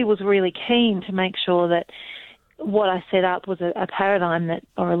was really keen to make sure that what I set up was a paradigm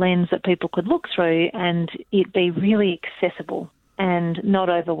or a lens that people could look through and it be really accessible and not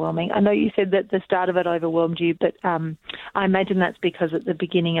overwhelming. I know you said that the start of it overwhelmed you, but I imagine that's because at the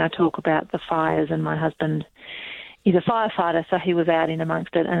beginning I talk about the fires, and my husband is a firefighter, so he was out in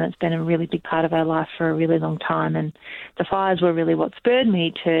amongst it, and it's been a really big part of our life for a really long time. And the fires were really what spurred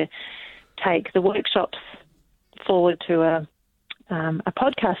me to take the workshops forward to a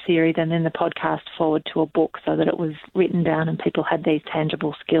podcast series, and then the podcast forward to a book, so that it was written down and people had these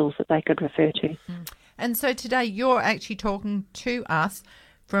tangible skills that they could refer to. And so today you're actually talking to us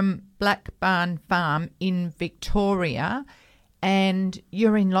from Black Barn Farm in Victoria, and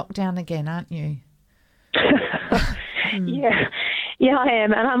you're in lockdown again, aren't you? Yeah, I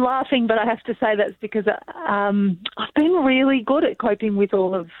am, and I'm laughing, but I have to say that's because I've been really good at coping with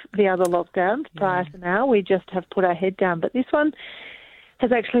all of the other lockdowns prior to now. We just have put our head down, but this one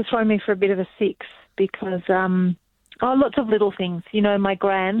has actually thrown me for a bit of a six because lots of little things. You know, my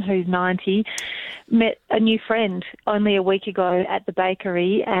gran, who's 90, met a new friend only a week ago at the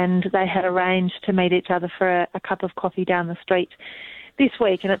bakery, and they had arranged to meet each other for a cup of coffee down the street this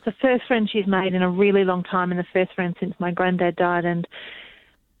week, and it's the first friend she's made in a really long time, and the first friend since my granddad died. And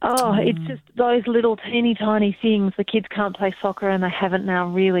it's just those little teeny tiny things. The kids can't play soccer, and they haven't now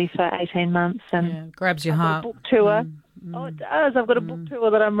really for 18 months. And grabs your heart. Book tour. Oh, it does. I've got a book tour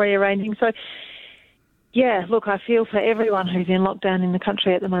that I'm rearranging. So, yeah, look, I feel for everyone who's in lockdown in the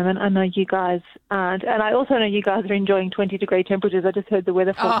country at the moment. I know you guys aren't. And I also know you guys are enjoying 20-degree temperatures. I just heard the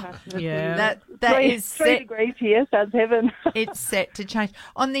weather forecast. That is 3 degrees here. Sounds heaven. It's set to change.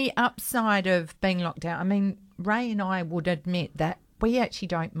 On the upside of being locked down, I mean, Ray and I would admit that we actually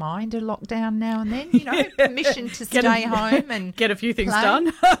don't mind a lockdown now and then, you know, permission to stay home and get a few things play.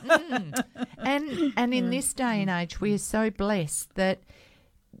 done. And in this day and age, we are so blessed that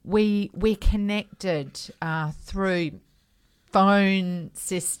we're connected through phone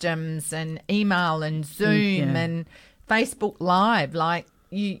systems and email and Zoom and Facebook Live. Like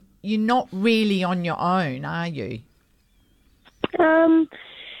you're not really on your own, are you?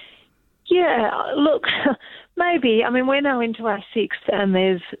 Yeah, look, maybe. I mean, we're now into our sixth, and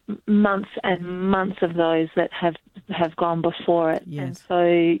there's months and months of those that have gone before it. Yes. And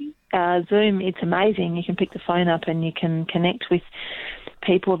so Zoom, it's amazing. You can pick the phone up and you can connect with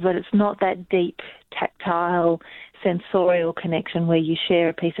people, but it's not that deep, tactile, sensorial connection where you share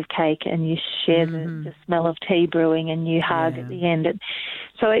a piece of cake and you share the smell of tea brewing and you hug at the end.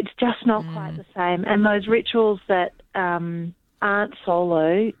 So it's just not quite the same. And those rituals that aren't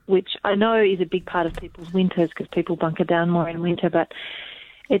solo, which I know is a big part of people's winters because people bunker down more in winter, but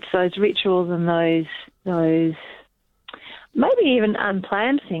it's those rituals and those maybe even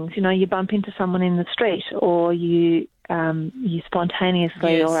unplanned things. You know, you bump into someone in the street, or you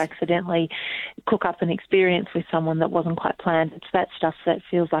spontaneously or accidentally cook up an experience with someone that wasn't quite planned. It's that stuff that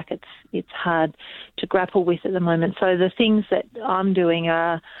feels like it's hard to grapple with at the moment. So the things that I'm doing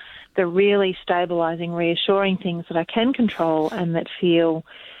are the really stabilising, reassuring things that I can control and that feel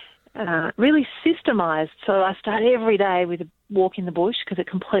really systemised. So I start every day with a walk in the bush because it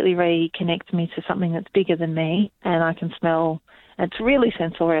completely reconnects me to something that's bigger than me, and I can smell. It's really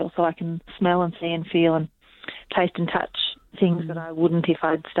sensorial, so I can smell and see and feel and taste and touch things that I wouldn't if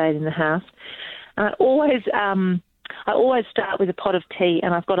I'd stayed in the house. And I always start with a pot of tea,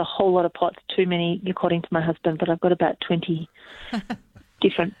 and I've got a whole lot of pots, too many according to my husband, but I've got about 20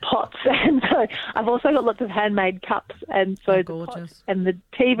 different pots. And so I've also got lots of handmade cups, and so the pots and the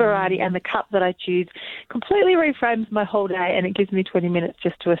tea variety and the cup that I choose completely reframes my whole day, and it gives me 20 minutes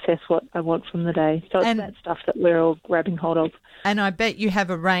just to assess what I want from the day. So it's that stuff that we're all grabbing hold of. And I bet you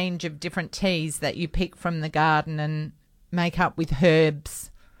have a range of different teas that you pick from the garden and make up with herbs.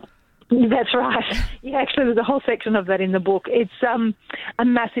 That's right. Yeah, actually, there's a whole section of that in the book. It's a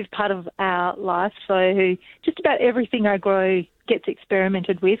massive part of our life. So just about everything I grow gets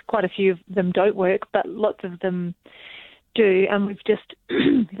experimented with. Quite a few of them don't work, but lots of them do. And we've just,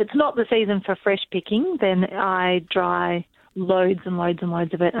 if it's not the season for fresh picking, then I dry loads and loads and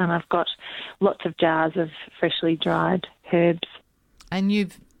loads of it, and I've got lots of jars of freshly dried herbs. And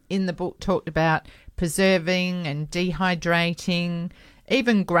you've, in the book, talked about preserving and dehydrating,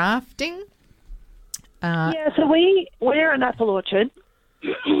 even grafting. So we're an apple orchard.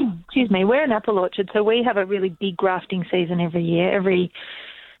 Excuse me, we're an apple orchard, so we have a really big grafting season every year,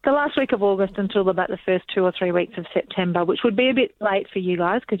 the last week of August until about the first 2 or 3 weeks of September, which would be a bit late for you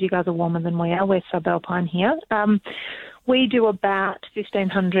guys because you guys are warmer than we are. We're subalpine here. We do about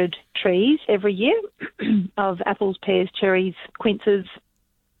 1,500 trees every year of apples, pears, cherries, quinces.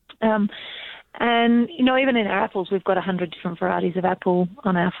 And, even in our apples, we've got 100 different varieties of apple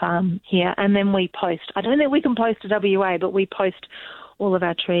on our farm here. And then we post. I don't think we can post to WA, but we post all of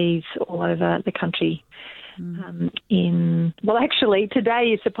our trees all over the country. Actually, today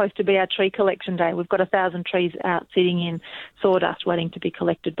is supposed to be our tree collection day. We've got 1,000 trees out sitting in sawdust waiting to be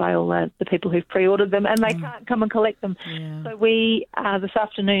collected by all the people who've pre-ordered them, and they can't come and collect them. Yeah. So we are this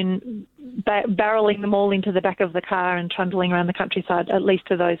afternoon barreling them all into the back of the car and trundling around the countryside, at least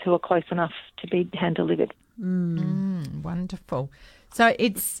to those who are close enough to be hand-delivered. Wonderful. So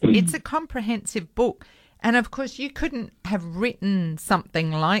it's a comprehensive book. And, of course, you couldn't have written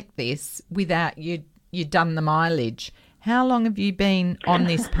something like this without you'd done the mileage. How long have you been on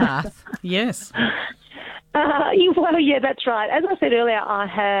this path? Yes. That's right. As I said earlier, I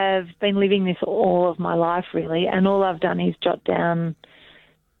have been living this all of my life, really, and all I've done is jot down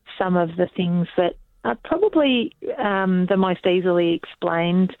some of the things that are probably the most easily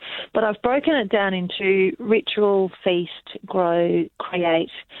explained, but I've broken it down into ritual, feast, grow,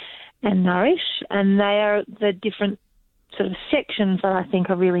 create, and nourish, and they are the different sort of sections that I think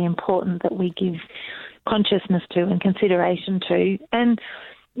are really important that we give consciousness to and consideration to. And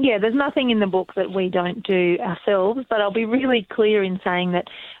there's nothing in the book that we don't do ourselves, but I'll be really clear in saying that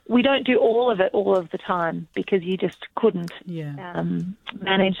we don't do all of it all of the time because you just couldn't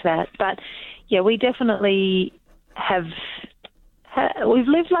manage that. But we definitely we've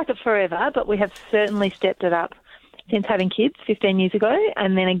lived like it forever, but we have certainly stepped it up since having kids 15 years ago,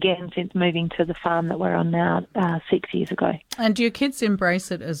 and then again since moving to the farm that we're on now 6 years ago. And do your kids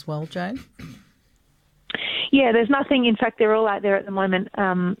embrace it as well, Jade? Yeah, there's nothing. In fact, they're all out there at the moment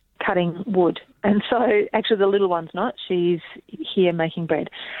cutting wood. And so actually the little one's not. She's here making bread.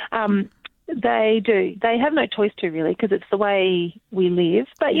 They do. They have no choice to, really, because it's the way we live.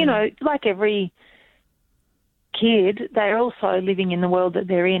 But, like every kid, they're also living in the world that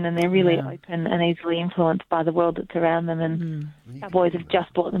they're in, and they're really open and easily influenced by the world that's around them. And our boys have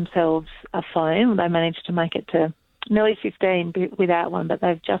just bought themselves a phone. They managed to make it to nearly 15 without one, but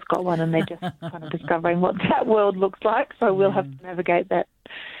they've just got one, and they're just kind of discovering what that world looks like. So we'll have to navigate that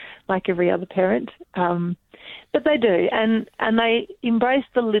like every other parent. But they do, and they embrace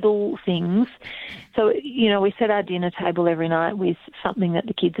the little things. So, we set our dinner table every night with something that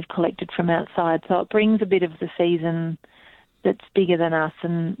the kids have collected from outside. So it brings a bit of the season that's bigger than us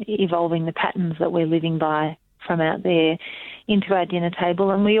and evolving the patterns that we're living by from out there into our dinner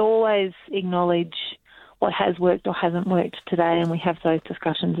table. And we always acknowledge what has worked or hasn't worked today, and we have those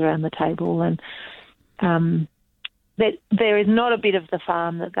discussions around the table. And that there is not a bit of the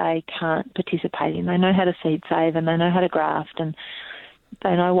farm that they can't participate in. They know how to seed save, and they know how to graft, and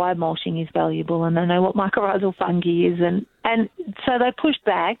they know why mulching is valuable, and they know what mycorrhizal fungi is. And so they push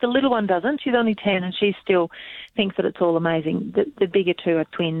back. The little one doesn't. She's only 10, and she still thinks that it's all amazing. The bigger two are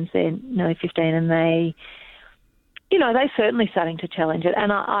twins. They're nearly 15, and they're certainly starting to challenge it,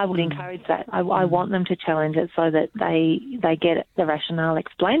 and I would encourage that. I want them to challenge it so that they get the rationale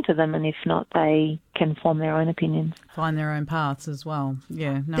explained to them, and if not, they can form their own opinions. Find their own paths as well.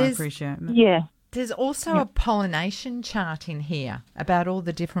 Yeah, I appreciate it. Yeah. There's also a pollination chart in here about all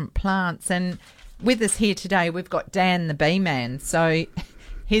the different plants, and with us here today we've got Dan the bee man. So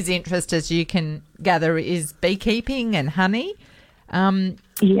his interest, as you can gather, is beekeeping and honey.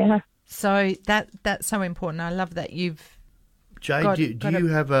 So that's so important. I love that you've Jade, do you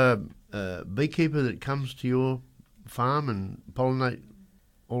have a beekeeper that comes to your farm and pollinate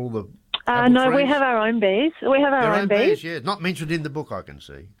all the no, trees? We have our own bees. We have our own bees. Yeah, not mentioned in the book, I can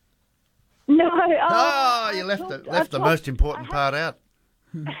see. No. You left the most important part out.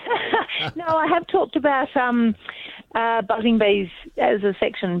 No, I have talked about buzzing bees as a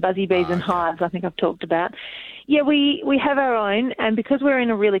section, buzzy bees and hives, I think I've talked about. Yeah, we have our own, and because we're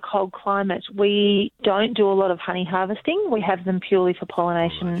in a really cold climate, we don't do a lot of honey harvesting. We have them purely for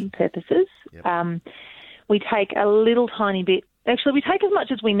pollination purposes. Yep. We take a little tiny bit. Actually, we take as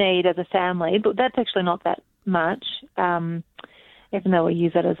much as we need as a family, but that's actually not that much, even though we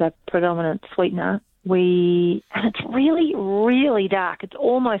use it as a predominant sweetener. And it's really, really dark. It's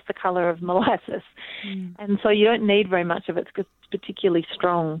almost the colour of molasses. And so you don't need very much of it because it's particularly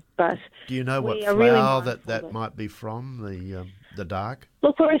strong. But do you know what flower that might be from, the dark?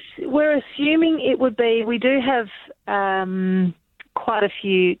 Look, we're assuming it would be, we do have quite a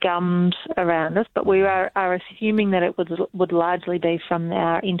few gums around us, but we are assuming that it would largely be from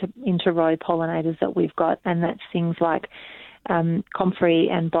our inter-row pollinators that we've got, and that's things like comfrey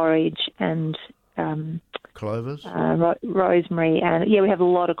and borage and clovers, rosemary, and we have a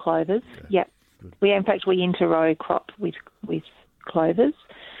lot of clovers. Okay. Yep, we inter-row crop with clovers.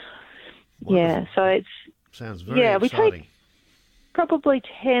 Wonderful. Yeah, so it's sounds very exciting. probably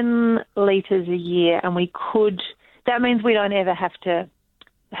 10 litres a year, and that means we don't ever have to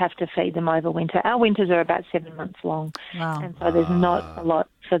feed them over winter. Our winters are about 7 months long, and so there's not a lot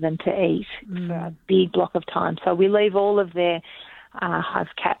for them to eat for a big block of time. So we leave all of their hives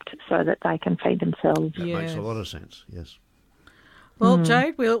capped so that they can feed themselves. That makes a lot of sense, yes. Well,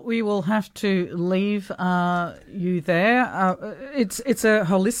 Jade, we will have to leave you there. It's a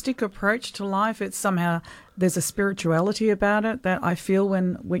holistic approach to life. It's somehow there's a spirituality about it that I feel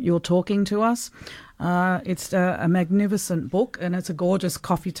when you're talking to us. It's a magnificent book, and it's a gorgeous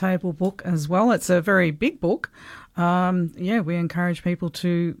coffee table book as well. It's a very big book. We encourage people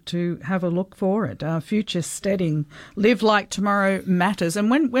to have a look for it. Future Steading, Live Like Tomorrow Matters.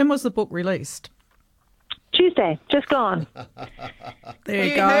 And when was the book released? Tuesday, just gone. There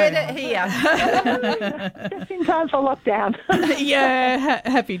you You go. heard it here. Just in time for lockdown.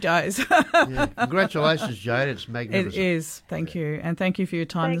 Happy days. Yeah. Congratulations, Jade. It's magnificent. It is. Thank you. And thank you for your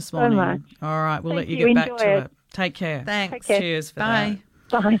time Thanks this morning. so much. All right, we'll let Thank you you. get back Enjoy to it. it. Take care. Thanks. Take care. Cheers for Bye.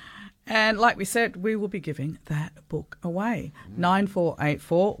 that. Bye. And like we said, we will be giving that book away.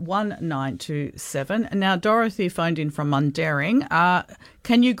 9484 1927. And now Dorothy phoned in from Mundaring.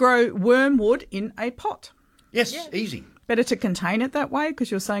 Can you grow wormwood in a pot? Yes, easy. Better to contain it that way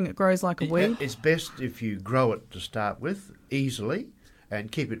because you're saying it grows like a weed? It's best if you grow it to start with easily and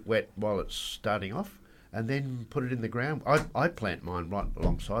keep it wet while it's starting off and then put it in the ground. I plant mine right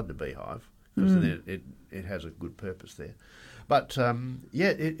alongside the beehive because then it has a good purpose there. But,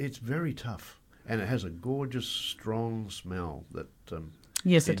 it's very tough and it has a gorgeous, strong smell that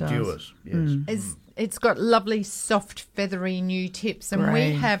Yes, it endures. does. Yes. It's got lovely, soft, feathery new tips. And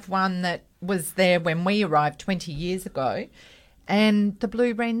Great. we have one that was there when we arrived 20 years ago, and the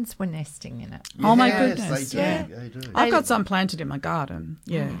blue wrens were nesting in it. Oh, my Yes, goodness. They do. Yeah. They do. I've got some planted in my garden.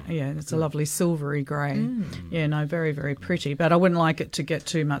 Yeah, it's a lovely silvery grey. Yeah, no, very, very pretty. But I wouldn't like it to get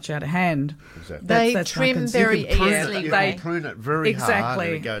too much out of hand. Exactly. They That's my trim concern. very You can prune easily. it, you Ray. can prune it very hard Exactly.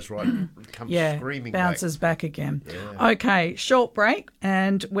 and it goes right, it comes screaming bounces back again. Yeah. Okay, short break.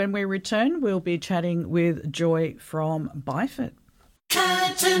 And when we return, we'll be chatting with Joy from Byford.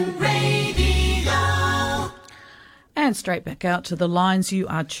 Curtin Radio. And straight back out to the lines. You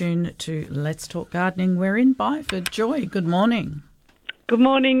are tuned to Let's Talk Gardening. We're in Byford. Joy, good morning. Good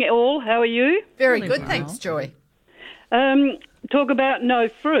morning, all. How are you? Very Really good, well. thanks, Joy. Talk about no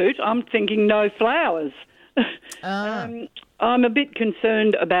fruit. I'm thinking no flowers. I'm a bit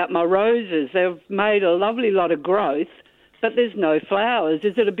concerned about my roses. They've made a lovely lot of growth, but there's no flowers.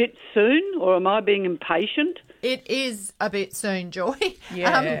 Is it a bit soon, or am I being impatient? It is a bit soon, Joy.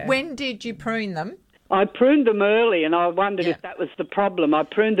 Yeah. When did you prune them? I pruned them early, and I wondered if that was the problem. I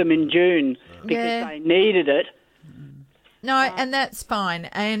pruned them in June because they needed it. No, and that's fine.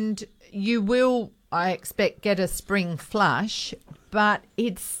 And you will, I expect, get a spring flush, but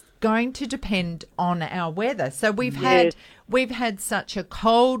it's going to depend on our weather. So we've had such a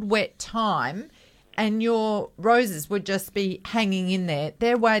cold, wet time, and your roses would just be hanging in there.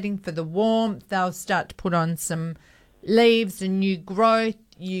 They're waiting for the warmth. They'll start to put on some leaves and new growth.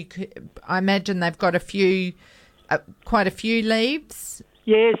 I imagine they've got quite a few leaves.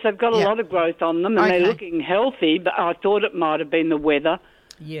 Yes, they've got a lot of growth on them, and Okay. they're looking healthy, but I thought it might have been the weather.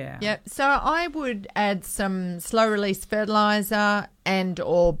 Yeah. Yeah, so I would add some slow-release fertiliser and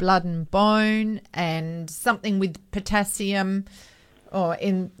or blood and bone and something with potassium, or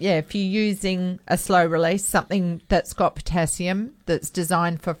if you're using a slow release, something that's got potassium that's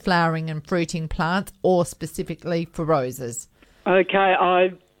designed for flowering and fruiting plants or specifically for roses. Okay,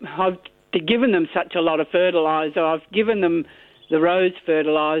 I've given them such a lot of fertiliser. I've given them the rose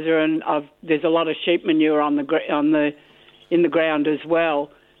fertiliser, and there's a lot of sheep manure in the ground as well.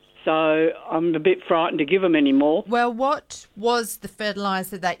 So I'm a bit frightened to give them any more. Well, what was the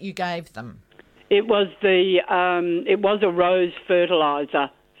fertiliser that you gave them? It was a rose fertiliser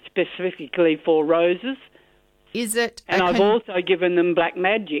specifically for roses. Is it? And I've also given them Black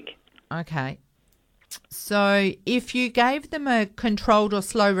Magic. Okay. So if you gave them a controlled or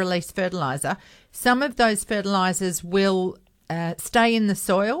slow release fertiliser, some of those fertilisers will stay in the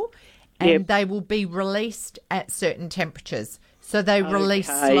soil and they will be released at certain temperatures. So they release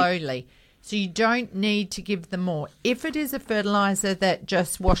slowly. So you don't need to give them more. If it is a fertiliser that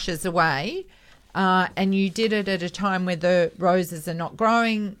just washes away and you did it at a time where the roses are not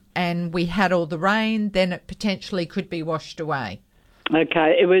growing and we had all the rain, then it potentially could be washed away.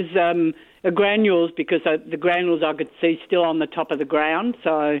 Okay, it was granules because the granules I could see still on the top of the ground,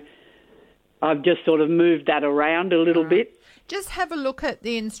 so I've just sort of moved that around a little bit. Just have a look at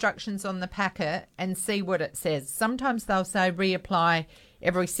the instructions on the packet and see what it says. Sometimes they'll say reapply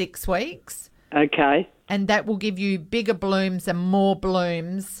every 6 weeks. Okay. And that will give you bigger blooms and more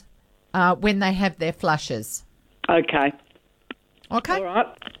blooms when they have their flushes. Okay. Okay. All right.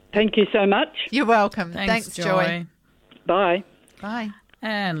 Thank you so much. You're welcome. Thanks, Joy. Bye. Bye.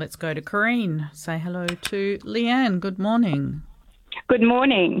 And let's go to Corrine. Say hello to Leanne. Good morning. Good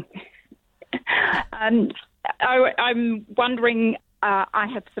morning. I'm wondering, I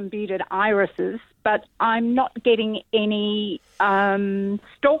have some bearded irises, but I'm not getting any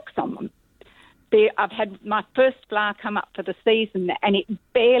stalks on them. I've had my first flower come up for the season, and it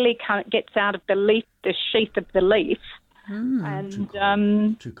barely gets out of the sheath of the leaf. And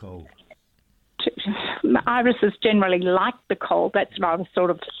too cold. Irises generally like the cold. That's what I was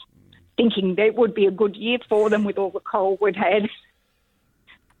sort of thinking. That would be a good year for them with all the cold we've had.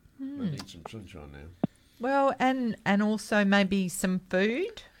 They need some sunshine now. Well, and also maybe some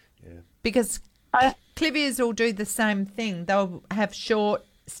food. Yeah. Because clivias will do the same thing. They'll have short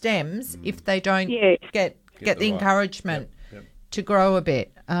stems if they don't get the encouragement to grow a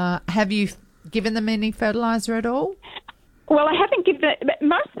bit. Have you given them any fertiliser at all? Well, I haven't given it.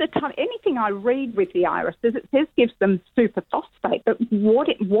 Most of the time, anything I read with the irises, it says gives them superphosphate. But what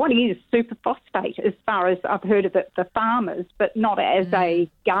is superphosphate as far as I've heard of it for farmers, but not as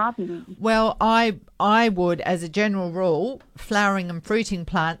a garden? Well, I would, as a general rule, flowering and fruiting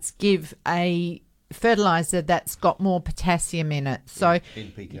plants give a fertiliser that's got more potassium in it. So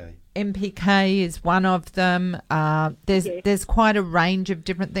NPK is one of them. There's quite a range of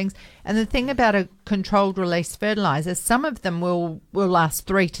different things. And the thing about a controlled release fertiliser, some of them will last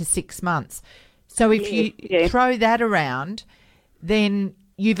 3 to 6 months. So if you throw that around, then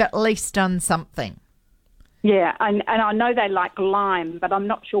you've at least done something. Yeah, and I know they like lime, but I'm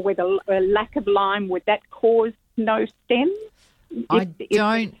not sure whether a lack of lime, would that cause no stems? I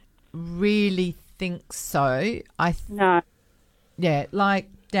don't really think so. No. Yeah, like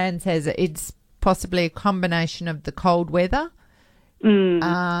Dan says, it's possibly a combination of the cold weather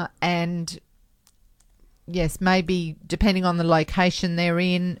and, yes, maybe depending on the location they're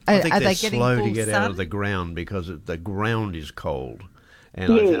in. I think are they're they getting slow full to get sun? out of the ground because the ground is cold.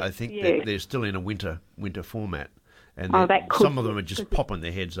 And I think that they're still in a winter format. And some of them are just popping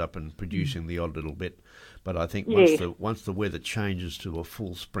their heads up and producing the odd little bit. But I think once the weather changes to a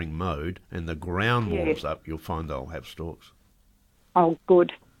full spring mode and the ground warms up, you'll find they'll have stalks. Oh,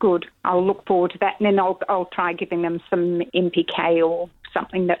 good. I'll look forward to that, and then I'll try giving them some NPK or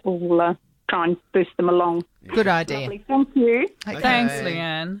something that will try and boost them along. Good idea. Lovely. Thank you. Okay. Thanks,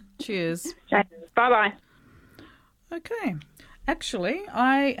 Leanne. Cheers. Bye-bye. Okay. Actually,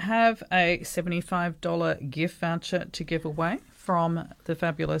 I have a $75 gift voucher to give away from the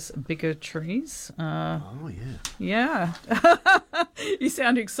fabulous Bigger Trees. Yeah. You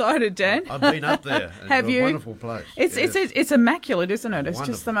sound excited, Dan. I've been up there. Have you? A wonderful place. It's immaculate, isn't it? It's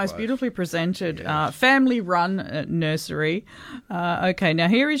just the most beautifully presented, family-run nursery. Okay, now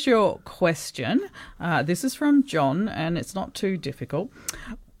here is your question. This is from John, and it's not too difficult.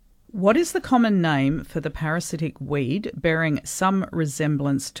 What is the common name for the parasitic weed bearing some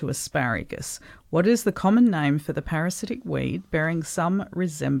resemblance to asparagus? What is the common name for the parasitic weed bearing some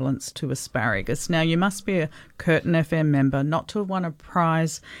resemblance to asparagus? Now, you must be a Curtin FM member not to have won a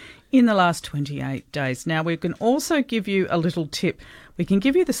prize in the last 28 days. Now, we can also give you a little tip. We can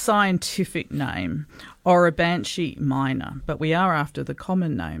give you the scientific name, Orobanche minor, but we are after the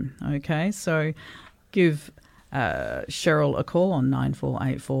common name, okay? So give Cheryl a call on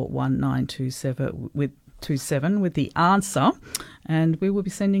 94841927 with the answer, and we will be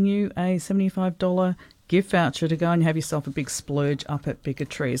sending you a $75 gift voucher to go and have yourself a big splurge up at Bigger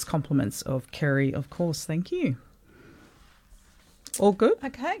Trees. Compliments of Kerry, of course. Thank you. All good?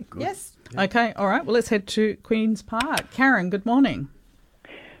 Okay. Yes. Okay. All right. Well, let's head to Queen's Park. Karen, good morning.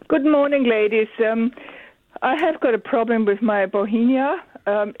 Good morning, ladies. I have got a problem with my Bauhinia.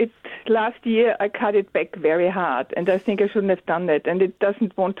 Last year I cut it back very hard, and I think I shouldn't have done that, and it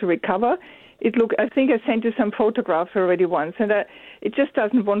doesn't want to recover. I think I sent you some photographs already once, and it just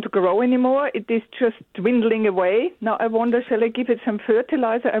doesn't want to grow anymore. It is just dwindling away. Now I wonder, shall I give it some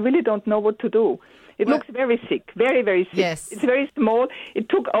fertilizer? I really don't know what to do. It looks very sick, very, very sick. Yes. It's very small. It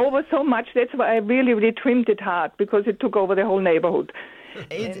took over so much. That's why I really, really trimmed it hard, because it took over the whole neighborhood.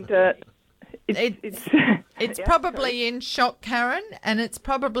 It's probably in shock, Karen, and it's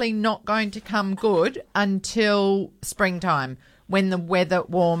probably not going to come good until springtime when the weather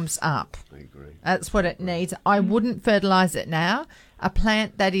warms up. I agree. That's what it needs. I wouldn't fertilise it now. A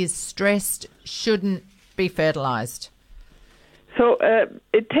plant that is stressed shouldn't be fertilised. So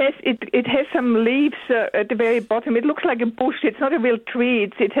it has some leaves at the very bottom. It looks like a bush. It's not a real tree.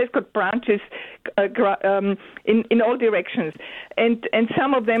 It has got branches in all directions, and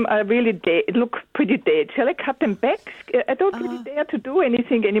some of them are really dead. It look pretty dead. Shall I cut them back? I don't really dare to do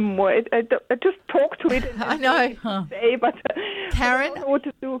anything anymore. I just talk to it. And I know. Say, but Karen, I don't know what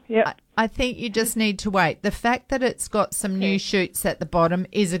to do. Yeah. I think you just need to wait. The fact that it's got some new shoots at the bottom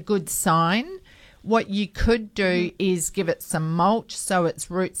is a good sign. What you could do is give it some mulch so its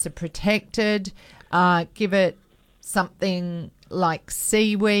roots are protected. Give it something like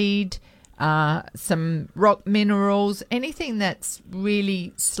seaweed, some rock minerals, anything that's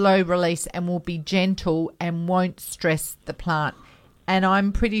really slow release and will be gentle and won't stress the plant. And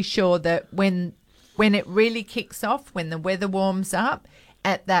I'm pretty sure that when it really kicks off, when the weather warms up,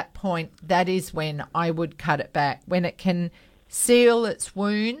 at that point, that is when I would cut it back. When it can seal its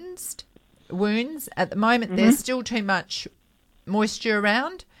wounds. At the moment, there's still too much moisture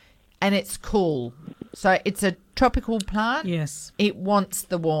around and it's cool. So it's a tropical plant. Yes. It wants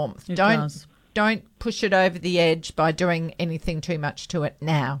the warmth. It does. Don't push it over the edge by doing anything too much to it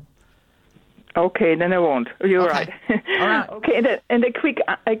now. Okay, then I won't. You're right. All right. Okay, and a quick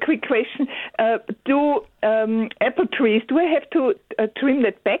question: do apple trees? Do I have to trim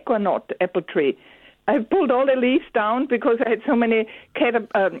that back or not? The apple tree. I pulled all the leaves down because I had so many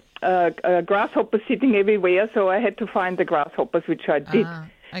grasshoppers sitting everywhere, so I had to find the grasshoppers, which I did.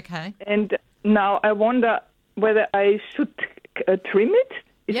 Okay. And now I wonder whether I should trim it.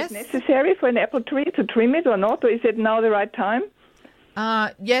 Is it necessary for an apple tree to trim it or not, or is it now the right time?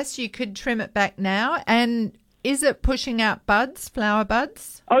 Yes, you could trim it back now. And is it pushing out buds, flower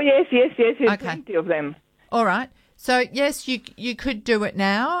buds? Oh, yes, plenty of them. All right. So, yes, you could do it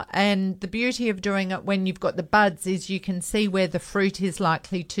now, and the beauty of doing it when you've got the buds is you can see where the fruit is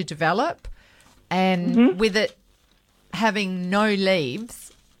likely to develop, and with it having no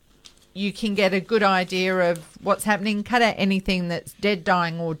leaves, you can get a good idea of what's happening. Cut out anything that's dead,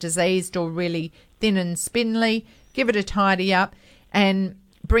 dying or diseased or really thin and spindly, give it a tidy up, and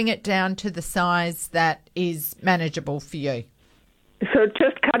bring it down to the size that is manageable for you. So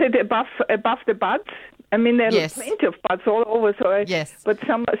just cut it above the buds? I mean, there are plenty of buds all over. So but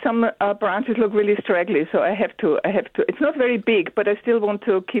some branches look really straggly. So I have to. It's not very big, but I still want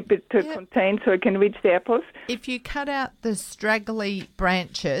to keep it contained so I can reach the apples. If you cut out the straggly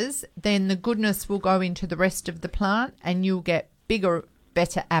branches, then the goodness will go into the rest of the plant, and you'll get bigger,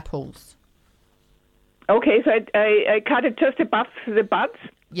 better apples. Okay, so I cut it just above the buds.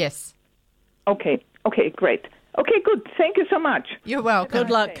 Yes. Okay, great. Okay, good. Thank you so much. You're welcome. Good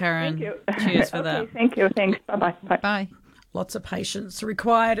luck, Karen. Thank you. Cheers for that. Thank you. Thanks. Bye-bye. Bye. Lots of patience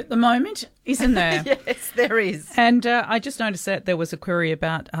required at the moment, isn't there? Yes, there is. And I just noticed that there was a query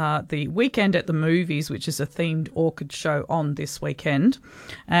about the Weekend at the Movies, which is a themed orchid show on this weekend.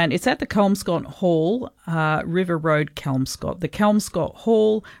 And it's at the Kelmscott Hall, River Road, Kelmscott. The Kelmscott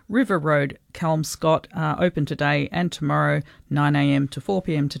Hall, River Road, Kelmscott, open today and tomorrow, 9 a.m. to 4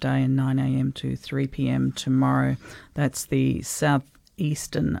 p.m. today and 9 a.m. to 3 p.m. tomorrow. That's the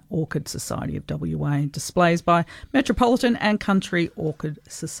Southeastern Orchid Society of WA. Displays by Metropolitan and Country Orchid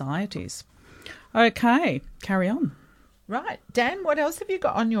Societies. Okay, carry on. Right. Dan, what else have you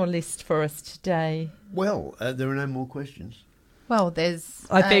got on your list for us today? Well, there are no more questions. Well, there's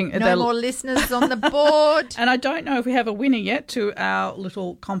I think no more listeners on the board. And I don't know if we have a winner yet to our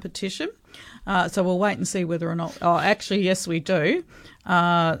little competition. So we'll wait and see whether or not... Oh, actually, yes, we do.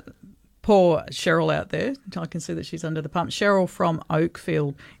 Poor Cheryl out there. I can see that she's under the pump. Cheryl from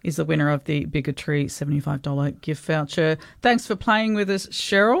Oakfield is the winner of the Bigger Tree $75 gift voucher. Thanks for playing with us,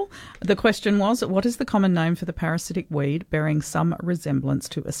 Cheryl. The question was, what is the common name for the parasitic weed bearing some resemblance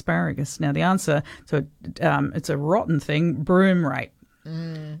to asparagus? Now, the answer, it's a rotten thing, broom rape.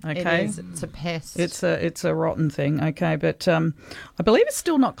 Okay, it is. It's a pest. It's a rotten thing. Okay, but I believe it's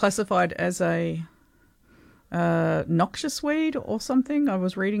still not classified as a noxious weed or something. I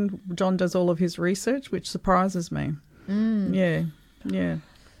was reading. John does all of his research, which surprises me. Yeah.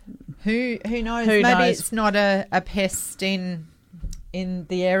 Who knows? Maybe it's not a pest in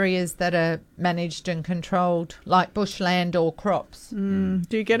the areas that are managed and controlled, like bushland or crops. Do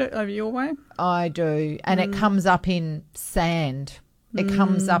you get it over your way? I do, and it comes up in sand. It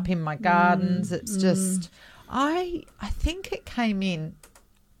comes up in my gardens. It's just, I think it came in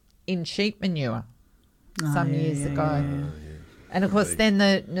sheep manure some years ago. And, of course, then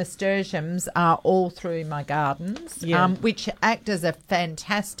the nasturtiums are all through my gardens, which act as a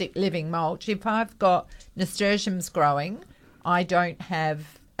fantastic living mulch. If I've got nasturtiums growing, I don't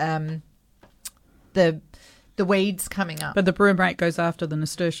have the the weeds coming up. But the broom rake goes after the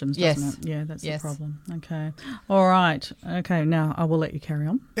nasturtiums, doesn't Yes. it? Yeah, that's Yes. the problem. Okay. All right. Okay, now I will let you carry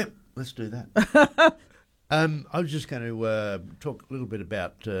on. Yep, let's do that. I was just going to talk a little bit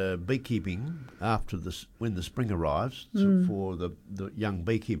about beekeeping after when the spring arrives for the young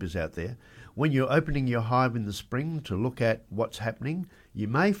beekeepers out there. When you're opening your hive in the spring to look at what's happening, you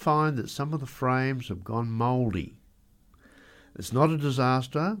may find that some of the frames have gone mouldy. It's not a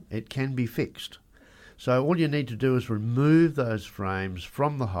disaster. It can be fixed. So all you need to do is remove those frames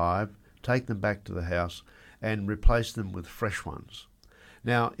from the hive, take them back to the house, and replace them with fresh ones.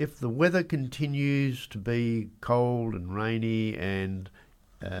 Now, if the weather continues to be cold and rainy and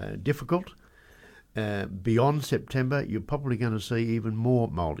difficult, beyond September, you're probably going to see even more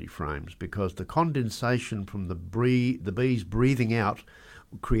mouldy frames because the condensation from the bees breathing out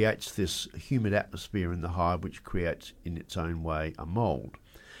creates this humid atmosphere in the hive, which creates in its own way a mould.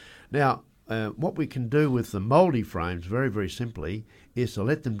 Now, what we can do with the mouldy frames, very, very simply, is to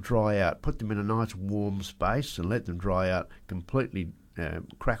let them dry out, put them in a nice warm space and let them dry out completely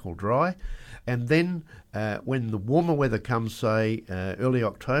crackle dry. And then when the warmer weather comes, say early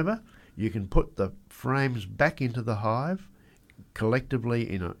October, you can put the frames back into the hive collectively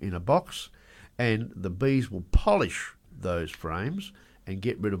in a box, and the bees will polish those frames and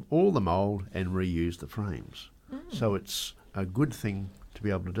get rid of all the mould and reuse the frames. So it's a good thing to be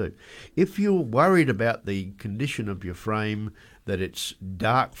able to do. If you're worried about the condition of your frame, that it's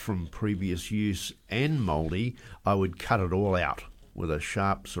dark from previous use and mouldy, I would cut it all out with a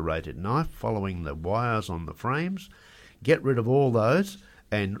sharp serrated knife following the wires on the frames, get rid of all those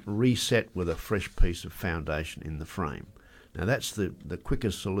and reset with a fresh piece of foundation in the frame. Now that's the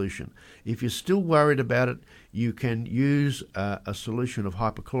quickest solution. If you're still worried about it, you can use a solution of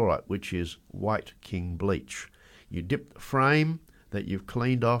hypochlorite, which is White King bleach. You dip the frame that you've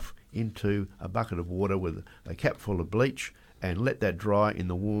cleaned off into a bucket of water with a cap full of bleach and let that dry in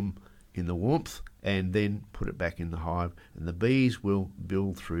the warmth, and then put it back in the hive, and the bees will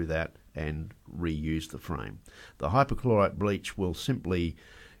build through that and reuse the frame. The hypochlorite bleach will simply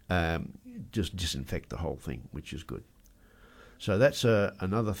just disinfect the whole thing, which is good. So that's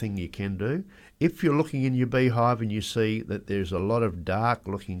another thing you can do. If you're looking in your beehive and you see that there's a lot of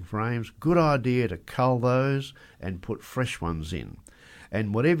dark-looking frames, good idea to cull those and put fresh ones in.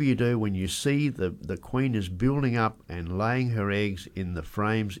 And whatever you do, when you see the queen is building up and laying her eggs in the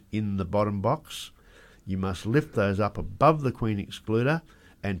frames in the bottom box, you must lift those up above the queen excluder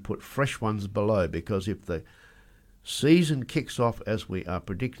and put fresh ones below, because if the season kicks off as we are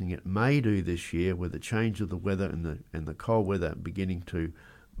predicting it may do this year, with the change of the weather and the cold weather beginning to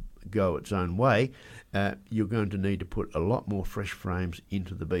go its own way, you're going to need to put a lot more fresh frames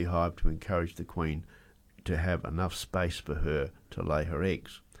into the beehive to encourage the queen to have enough space for her to lay her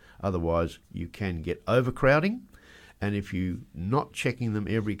eggs. Otherwise, you can get overcrowding, and if you're not checking them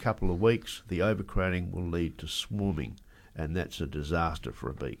every couple of weeks, the overcrowding will lead to swarming, and that's a disaster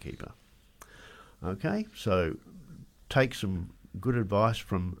for a beekeeper. Okay, so take some good advice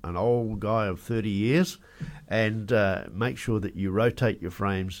from an old guy of 30 years and make sure that you rotate your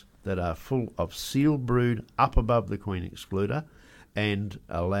frames that are full of sealed brood up above the queen excluder and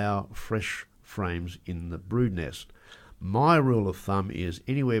allow fresh frames in the brood nest. My rule of thumb is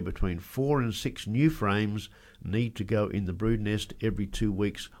anywhere between 4 and 6 new frames need to go in the brood nest every 2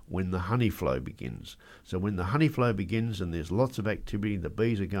 weeks when the honey flow begins. So when the honey flow begins and there's lots of activity, the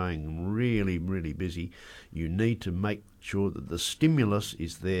bees are going really, really busy, you need to make sure that the stimulus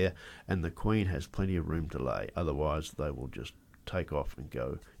is there and the queen has plenty of room to lay. Otherwise, they will just take off and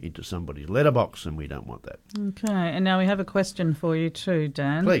go into somebody's letterbox, and we don't want that. Okay, and now we have a question for you too,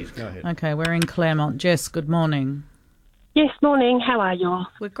 Dan. Please, go ahead. Okay, we're in Claremont. Jess, good morning. Yes, morning. How are you all?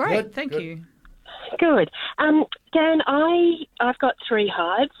 We're great, thank you. Good. Dan, I've got 3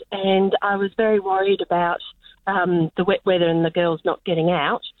 hives, and I was very worried about the wet weather and the girls not getting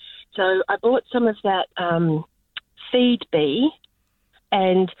out. So I bought some of that feed bee,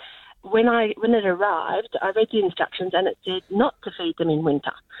 and when it arrived, I read the instructions and it said not to feed them in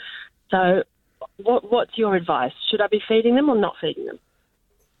winter. So what's your advice? Should I be feeding them or not feeding them?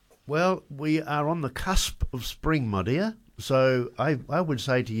 Well, we are on the cusp of spring, my dear. So I would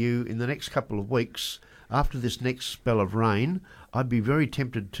say to you, in the next couple of weeks, after this next spell of rain, I'd be very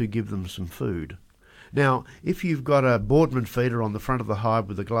tempted to give them some food. Now, if you've got a Boardman feeder on the front of the hive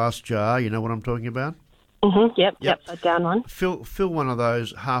with a glass jar, you know what I'm talking about? Mm-hmm. Yep. A down one. Fill one of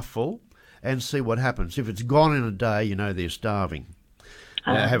those half full and see what happens. If it's gone in a day, you know they're starving.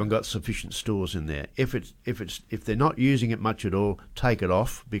 Haven't got sufficient stores in there. If they're not using it much at all, take it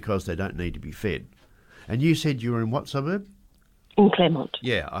off because they don't need to be fed. And you said you were in what suburb? in Claremont.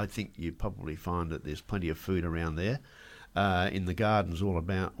 Yeah, I think you probably find that there's plenty of food around there, in the gardens all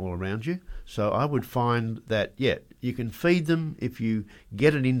around you. So I would find that, you can feed them if you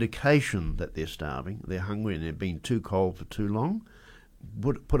get an indication that they're starving, they're hungry, and they've been too cold for too long.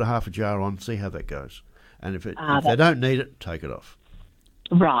 Put a half a jar on, see how that goes. And if they don't need it, take it off.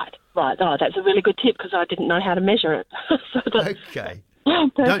 Right. Oh, that's a really good tip because I didn't know how to measure it. Okay.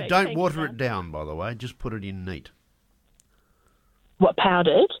 Perfect. Don't water it down, by the way. Just put it in neat. What,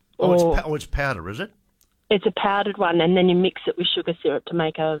 powdered? It's powder, is it? It's a powdered one, and then you mix it with sugar syrup to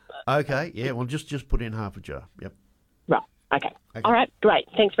make a... Okay, yeah, well, just put in half a jar. Yep. Right, okay. All right, great.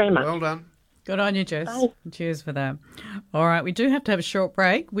 Thanks very much. Well done. Good on you, Jess. Bye. Cheers for that. All right, we do have to have a short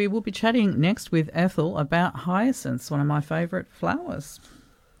break. We will be chatting next with Ethel about hyacinths, one of my favourite flowers.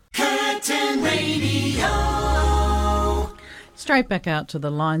 Curtin Radio. Straight back out to the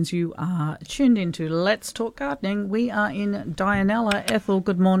lines. You are tuned into Let's Talk Gardening. We are in Dianella. Ethel,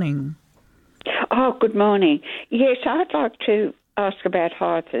 good morning. Oh, good morning. Yes, I'd like to ask about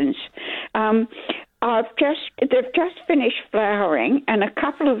hyacinths. They've just finished flowering, and a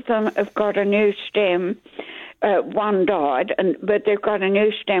couple of them have got a new stem. One died, but they've got a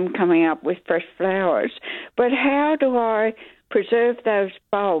new stem coming up with fresh flowers. But how do I preserve those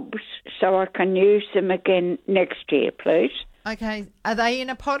bulbs so I can use them again next year, please? Okay. Are they in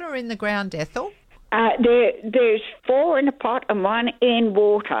a pot or in the ground, Ethel? There's 4 in a pot and 1 in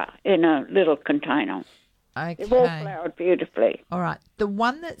water in a little container. Okay. They've all flowered beautifully. All right. The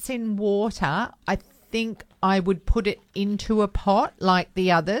one that's in water, I think I would put it into a pot like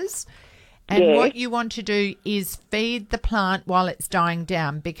the others. And what you want to do is feed the plant while it's dying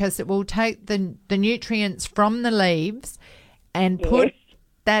down, because it will take the nutrients from the leaves and put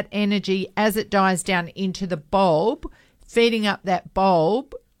that energy as it dies down into the bulb, feeding up that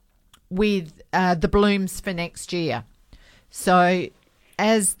bulb with the blooms for next year. So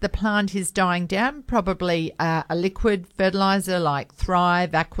as the plant is dying down, probably a liquid fertiliser like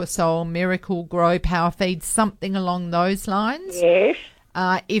Thrive, Aquasol, Miracle Grow, Power Feed, something along those lines. Yes.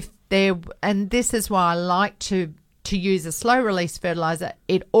 And this is why I like to use a slow release fertiliser.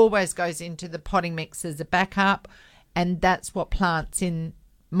 It always goes into the potting mix as a backup, and that's what plants in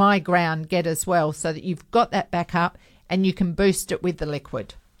my ground get as well, so that you've got that backup and you can boost it with the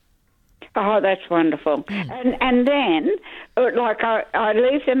liquid. Oh, that's wonderful. And then, I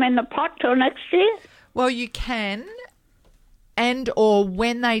leave them in the pot till next year? Well, you can, or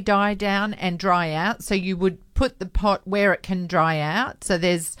when they die down and dry out, so you would put the pot where it can dry out. So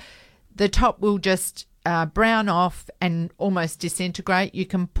the top will just brown off and almost disintegrate. You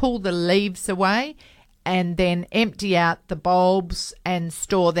can pull the leaves away and then empty out the bulbs and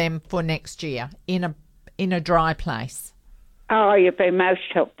store them for next year in a dry place. Oh, you've been most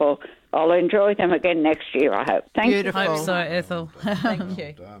helpful. I'll enjoy them again next year, I hope. Thank you. Hope so, Ethel. Thank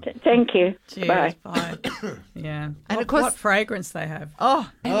you. Thank you. Cheers. Bye. Yeah. And of course, what fragrance they have.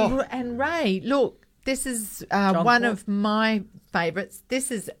 And Ray, look, this is one of my favourites.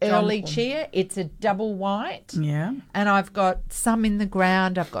 This is Early Chia. It's a double white. Yeah. And I've got some in the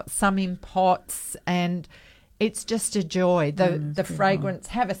ground. I've got some in pots, and it's just a joy. The fragrance.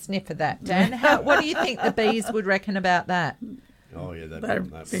 Have a sniff of that, Dan. What do you think the bees would reckon about that? Oh, yeah,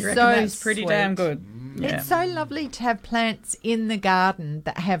 that's pretty damn good. Yeah. It's so lovely to have plants in the garden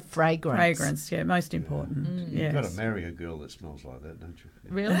that have fragrance. Fragrance, yeah, most important. You've got to marry a girl that smells like that, don't you?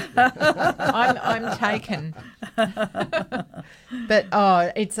 Really? I'm taken. But,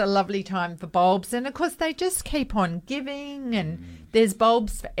 it's a lovely time for bulbs. And, of course, they just keep on giving, and there's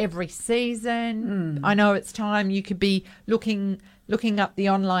bulbs for every season. I know it's time you could be looking up the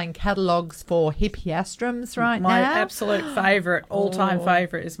online catalogues for hippeastrums right now. My absolute favourite, all-time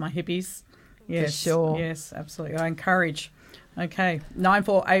favourite is my hippies. Yes, for sure. Yes, absolutely. I encourage. Okay,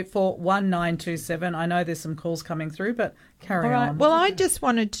 94841927. I know there's some calls coming through, but carry on. Well, I just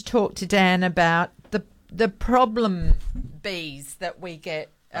wanted to talk to Dan about the problem bees that we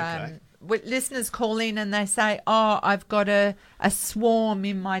get. Listeners call in and they say, I've got a swarm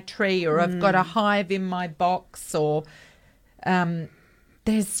in my tree, or I've got a hive in my box, or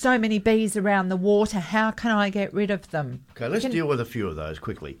there's so many bees around the water. How can I get rid of them? Okay, let's deal with a few of those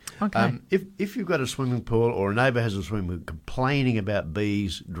quickly. Okay. If you've got a swimming pool, or a neighbour has a swimming pool complaining about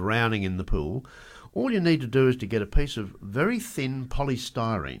bees drowning in the pool, all you need to do is to get a piece of very thin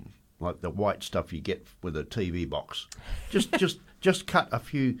polystyrene, like the white stuff you get with a TV box. Just cut a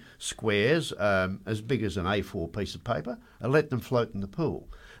few squares as big as an A4 piece of paper and let them float in the pool.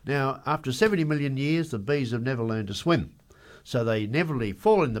 Now, after 70 million years, the bees have never learned to swim. So they inevitably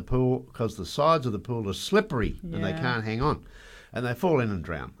fall in the pool because the sides of the pool are slippery and they can't hang on. And they fall in and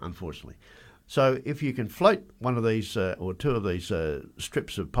drown, unfortunately. So if you can float one of these or two of these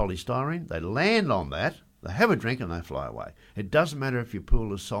strips of polystyrene, they land on that, they have a drink and they fly away. It doesn't matter if your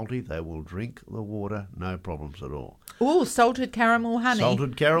pool is salty, they will drink the water, no problems at all. Oh, salted caramel honey.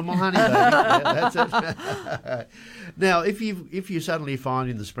 Salted caramel honey, baby. Yeah, that's it. Now, if you suddenly find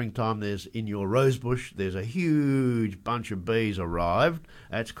in the springtime in your rose bush, there's a huge bunch of bees arrived,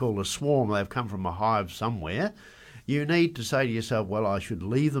 that's called a swarm, they've come from a hive somewhere, you need to say to yourself, well, I should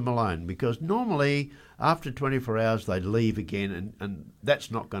leave them alone, because normally after 24 hours they leave again, and that's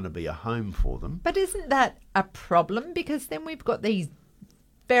not going to be a home for them. But isn't that a problem? Because then we've got these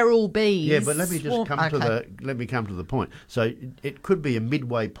feral bees. Yeah, but let me come to the point. So it could be a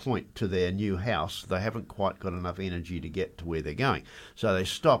midway point to their new house. They haven't quite got enough energy to get to where they're going, so they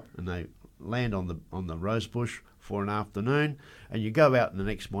stop and they land on the rose bush for an afternoon, and you go out and the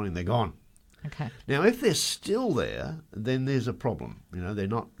next morning they're gone. Okay. Now, if they're still there, then there's a problem. You know, they're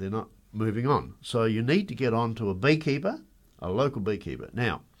not moving on. So you need to get on to a beekeeper, a local beekeeper.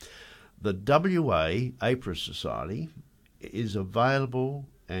 Now, the WA Apis Society is available,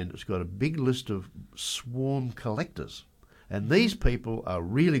 and it's got a big list of swarm collectors. And these people are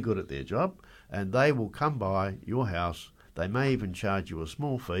really good at their job, and they will come by your house. They may even charge you a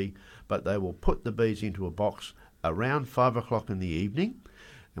small fee, but they will put the bees into a box around 5 o'clock in the evening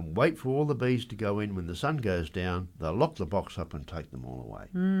and wait for all the bees to go in. When the sun goes down, they'll lock the box up and take them all away.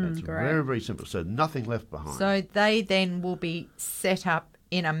 That's great. very, very simple. So nothing left behind. So they then will be set up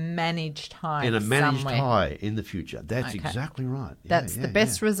in a managed hive in a managed somewhere. hive in the future. That's exactly right. That's the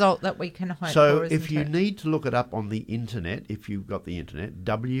best result that we can hope for, So isn't if you it? need to look it up on the internet, if you've got the internet,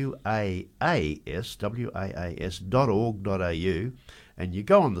 waas.org.au, and you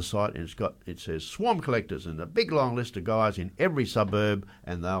go on the site and it says swarm collectors and a big long list of guys in every suburb,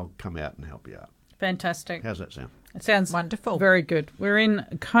 and they'll come out and help you out. Fantastic. How's that sound? It sounds wonderful. Very good. We're in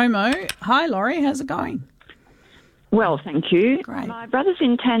Como. Hi, Laurie. How's it going? Well, thank you. Great. My brother's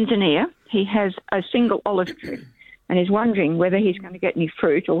in Tanzania. He has a single olive tree and he's wondering whether he's going to get any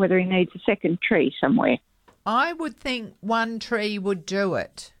fruit or whether he needs a second tree somewhere. I would think one tree would do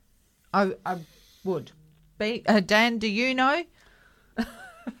it. I would. Dan, do you know?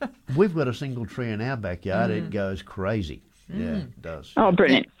 We've got a single tree in our backyard. It goes crazy. Yeah, it does. Oh,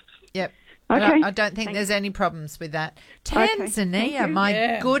 brilliant. Yep. Okay. I don't think there's any problems with that. Okay. Tanzania,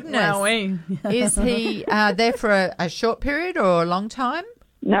 my goodness. Wowee. Is he there for a short period or a long time?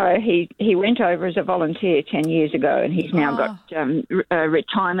 No, he went over as a volunteer 10 years ago, and he's now got a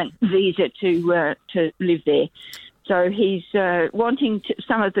retirement visa to live there. So he's wanting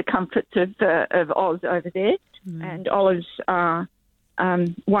some of the comforts of Oz over there, and olives are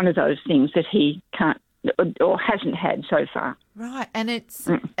one of those things that he can't or hasn't had so far. Right, and it's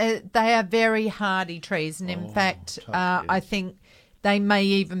they are very hardy trees, and in fact, I think they may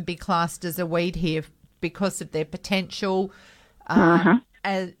even be classed as a weed here because of their potential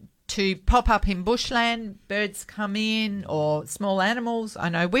to pop up in bushland. Birds come in or small animals. I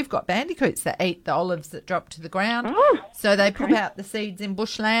know we've got bandicoots that eat the olives that drop to the ground, so they pop out the seeds in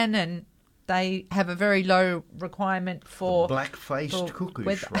bushland, and they have a very low requirement for black-faced cuckoo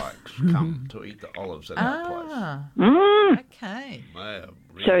shrikes come to eat the olives at our place. Okay. They're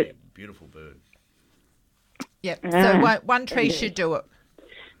really beautiful bird. Yep. So one tree should do it.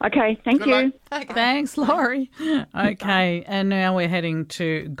 Okay, thank you. Okay. Thanks, Laurie. Okay, and now we're heading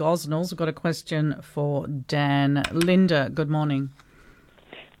to Gosnells. We've got a question for Dan. Linda, good morning.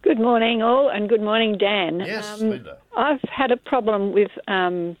 Good morning, all, and good morning, Dan. Yes, Linda. I've had a problem with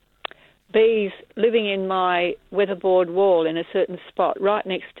bees living in my weatherboard wall in a certain spot right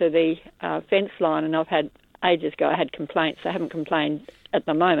next to the fence line, and I've had ages ago I had complaints. I haven't complained at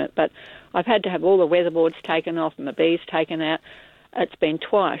the moment, but I've had to have all the weatherboards taken off and the bees taken out. It's been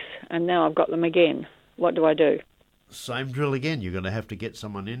twice, and now I've got them again. What do I do? Same drill again. You're going to have to get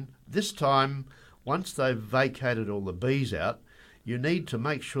someone in. This time, once they've vacated all the bees out, you need to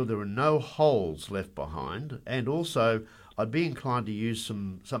make sure there are no holes left behind, and also I'd be inclined to use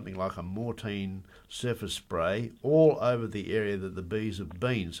something like a Mortein surface spray all over the area that the bees have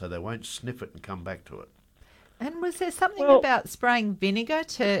been, so they won't sniff it and come back to it. And was there something about spraying vinegar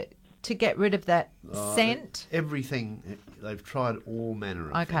to get rid of that scent? Everything. They've tried all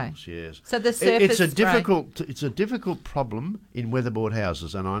manner of things. Yes. So the surface it's a difficult problem in weatherboard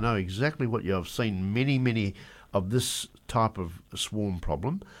houses, and I know exactly what I've seen many of this type of swarm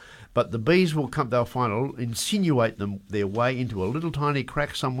problem. But the bees will come, they'll insinuate their way into a little tiny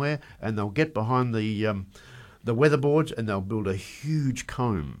crack somewhere, and they'll get behind the weatherboards and they'll build a huge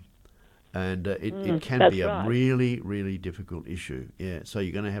comb. And it can be a really, really difficult issue. Yeah, so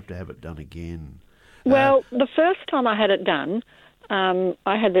you're going to have it done again. Well, the first time I had it done,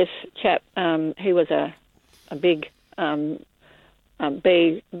 I had this chap. He was a big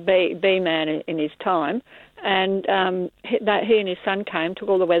bee man in his time, and he and his son came, took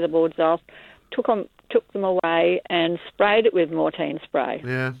all the weatherboards off, took them away, and sprayed it with Mortein spray.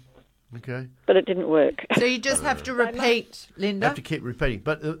 Yeah. Okay. But it didn't work. So you just have to repeat, Linda. Have to keep repeating.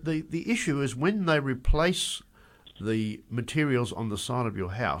 But the issue is when they replace the materials on the side of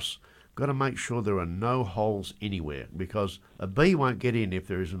your house, got to make sure there are no holes anywhere, because a bee won't get in if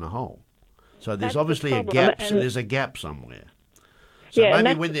there isn't a hole. So there's obviously a gap. So there's a gap somewhere. So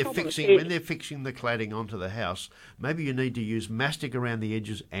maybe when they're fixing the cladding onto the house, maybe you need to use mastic around the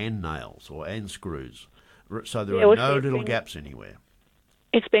edges and nails and screws, so there are no little gaps anywhere.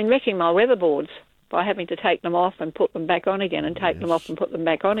 It's been wrecking my weatherboards by having to take them off and put them back on again, and take them off and put them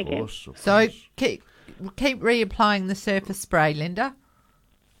back on again. So keep reapplying the surface spray, Linda.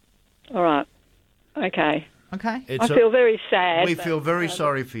 All right. Okay. Okay. I feel very sad. We feel very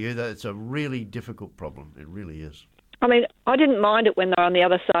sorry for you. That it's a really difficult problem. It really is. I mean, I didn't mind it when they were on the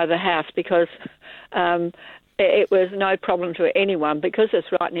other side of the house, because it was no problem to anyone, because it's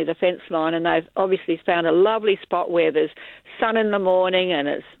right near the fence line, and they've obviously found a lovely spot where there's sun in the morning and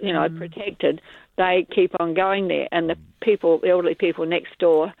it's, protected. They keep on going there, and the elderly people next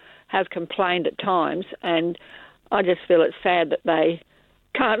door have complained at times, and I just feel it's sad that they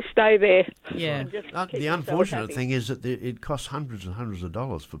can't stay there. Yeah. The unfortunate thing is that it costs hundreds and hundreds of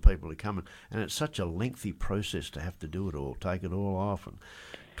dollars for people to come in, and it's such a lengthy process to have to do it all, take it all off and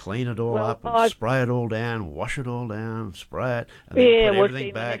clean it all up and spray it all down, wash it all down, spray it, and then put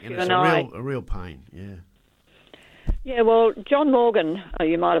everything back. And it's a real pain, Yeah, well, John Morgan,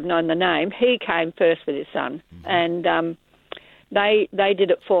 you might have known the name, he came first with his son, and they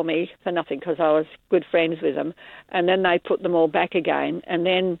did it for me for nothing, because I was good friends with them, and then they put them all back again, and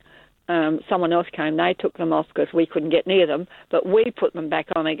then someone else came, they took them off because we couldn't get near them, but we put them back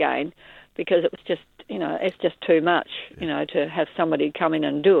on again, because it was just, it's just too much, to have somebody come in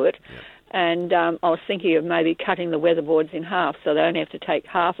and do it. Yeah. And I was thinking of maybe cutting the weatherboards in half, so they only have to take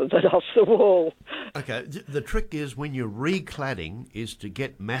half of it off the wall. Okay, the trick is when you're recladding is to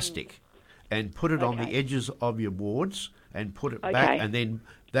get mastic and put it on the edges of your boards and put it back, and then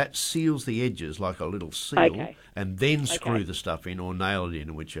that seals the edges like a little seal, and then screw the stuff in or nail it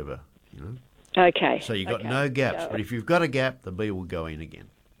in, whichever, Okay. So you've got no gaps, but if you've got a gap, the bee will go in again.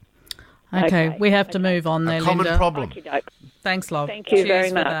 Okay, we have to move on there, Linda. Linda. Problem. Thanks, love. Thank you Cheers very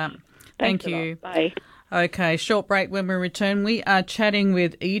for much. that. Thank you. Bye. Okay, short break. When we return, we are chatting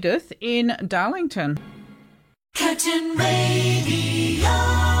with Edith in Darlington. Curtin Radio.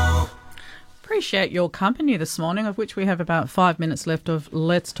 Appreciate your company this morning, of which we have about 5 minutes left of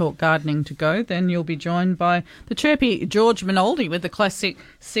Let's Talk Gardening to go. Then you'll be joined by the chirpy George Minoldi with the classic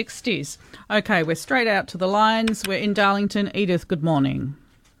 60s. Okay, we're straight out to the lines. We're in Darlington. Edith, good morning.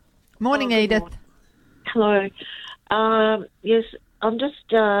 Morning, Edith. Hello. Yes, I'm just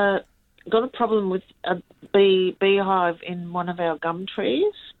got a problem with a beehive in one of our gum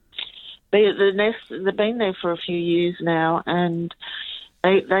trees. The nests, they've been there for a few years now, and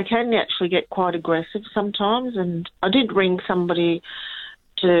they can actually get quite aggressive sometimes. And I did ring somebody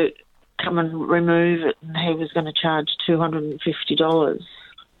to come and remove it, and he was going to charge $250.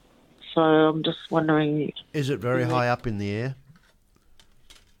 So I'm just wondering... Is it very high up in the air?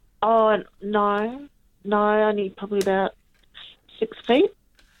 Oh, no, only probably about 6 feet.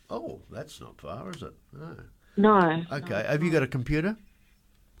 Oh, that's not far, is it? No. Okay, have you got a computer?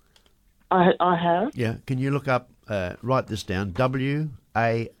 I have. Yeah, can you look up, write this down, WAAS.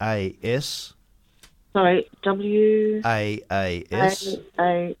 Sorry, WAAS.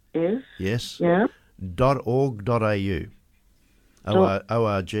 WAAS. Yes. Yeah. .org.au.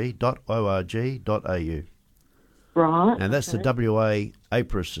 org.org.au. Right. Now, that's the WA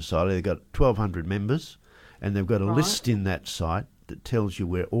Apiarist Society. They've got 1,200 members, and they've got a list in that site that tells you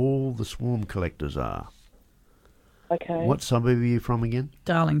where all the swarm collectors are. Okay. What suburb are you from again?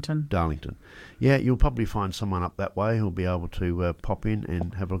 Darlington. Darlington. Yeah, you'll probably find someone up that way who'll be able to pop in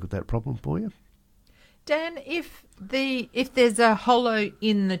and have a look at that problem for you. Dan, if there's a hollow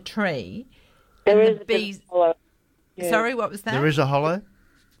in the tree, there and is the bees... a hollow. Yeah. Sorry, what was that? There is a hollow?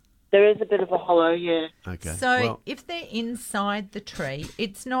 There is a bit of a hollow, yeah. Okay. So if they're inside the tree,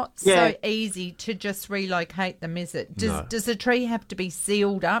 it's not so easy to just relocate them, is it? Does the tree have to be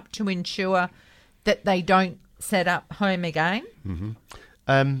sealed up to ensure that they don't set up home again?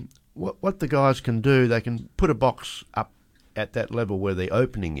 Mm-hmm. What the guys can do, they can put a box up at that level where the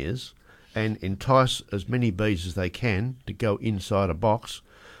opening is and entice as many bees as they can to go inside a box.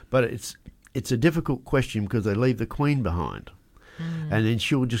 But it's a difficult question because they leave the queen behind. And then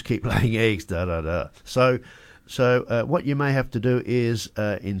she'll just keep laying eggs, So So what you may have to do is,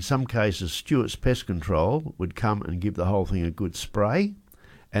 in some cases, Stewart's Pest Control would come and give the whole thing a good spray,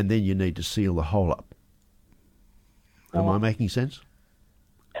 and then you need to seal the hole up. Am I making sense?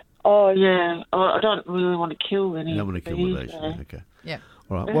 Oh, yeah. I don't really want to kill any. You don't want to kill the bees. So. Okay. Yeah.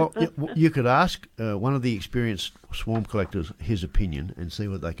 All right. Well, you could ask one of the experienced swarm collectors his opinion and see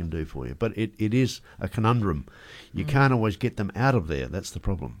what they can do for you. But it is a conundrum. You can't always get them out of there. That's the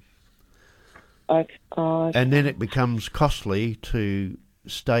problem. Okay. And then it becomes costly to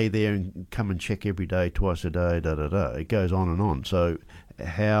stay there and come and check every day, twice a day, da-da-da. It goes on and on. So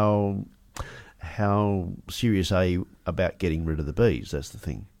how serious are you about getting rid of the bees? That's the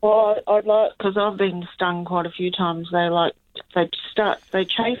thing. Well, I'd like, because I've been stung quite a few times. They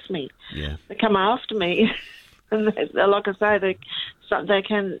chase me. Yeah. They come after me, and like I say, they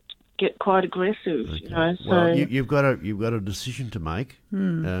can get quite aggressive. Okay. You know. So well, you've got a decision to make.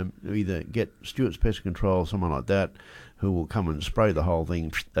 Either get Stewart's Pest Control or someone like that, who will come and spray the whole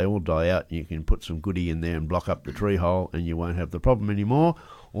thing. They all die out. And you can put some goodie in there and block up the tree hole, and you won't have the problem anymore.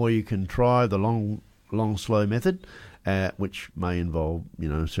 Or you can try the long, slow method, which may involve,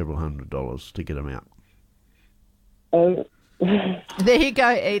 several $100s to get them out. Oh. There you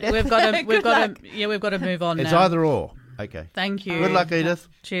go, Edith. We've got to move on. It's now. either or. Okay. Thank you. Good luck, Edith.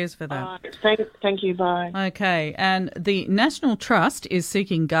 Cheers for that. Thank you. Bye. Okay, and the National Trust is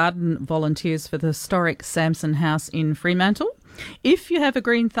seeking garden volunteers for the historic Samson House in Fremantle. If you have a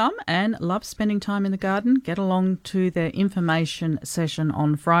green thumb and love spending time in the garden, get along to their information session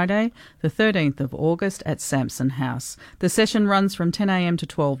on Friday, the 13th of August at Samson House. The session runs from 10 a.m. to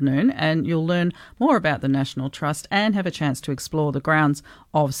 12 noon, and you'll learn more about the National Trust and have a chance to explore the grounds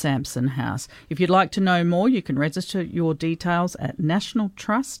of Samson House. If you'd like to know more, you can register your details at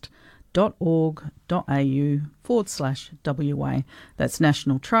nationaltrust.org.au/WA. That's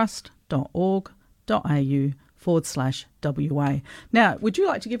nationaltrust.org.au/WA. Now, would you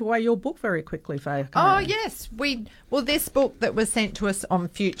like to give away your book very quickly, Faye? Oh, yes. This book that was sent to us on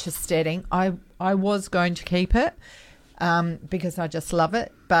future steading, I was going to keep it because I just love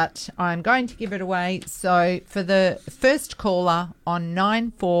it, but I'm going to give it away. So for the first caller on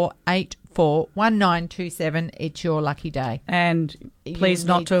 94841927, it's your lucky day. And please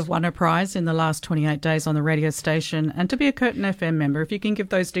not to have won a prize in the last 28 days on the radio station, and to be a Curtin FM member. If you can give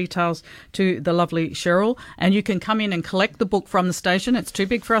those details to the lovely Cheryl, and you can come in and collect the book from the station. It's too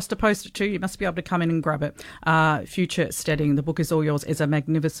big for us to post it to. You must be able to come in and grab it. Future Steading, the book is all yours. It's a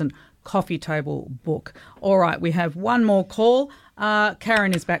magnificent coffee table book. All right, we have one more call.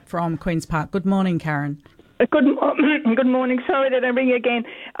 Karen is back from Queen's Park. Good morning, Karen. Good morning. Sorry that I ring again.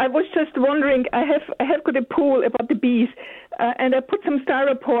 I was just wondering, I have got a pool about the bees, and I put some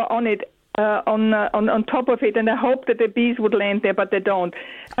styropor on it, on top of it, and I hope that the bees would land there, but they don't.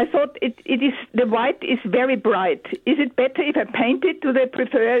 I thought the white is very bright. Is it better if I paint it? Do they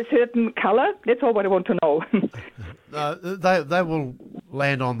prefer a certain colour? That's all what I want to know. They will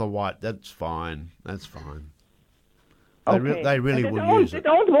land on the white. That's fine. Okay. They really will use it. They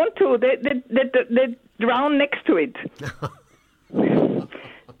don't want to. They drown next to it.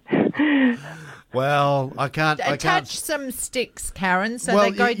 Well, I can't. Attach some sticks, Karen, so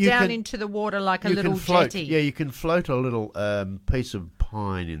they go down into the water like a little jetty. Yeah, you can float a little piece of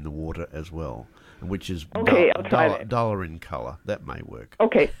pine in the water as well, which is duller in colour. That may work.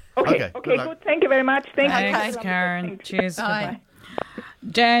 Okay. Good. Thank you very much. Thanks, Karen. Cheers. Bye.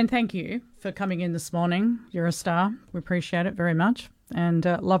 Dan, thank you for coming in this morning. You're a star. We appreciate it very much. And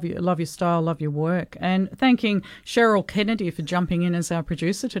love your style, love your work. And thanking Cheryl Kennedy for jumping in as our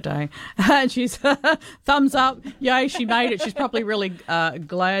producer today. She's thumbs up. Yay, she made it. She's probably really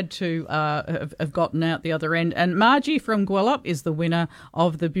glad to have gotten out the other end. And Margie from Gwelup is the winner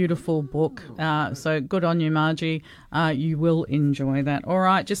of the beautiful book. So good on you, Margie. You will enjoy that. All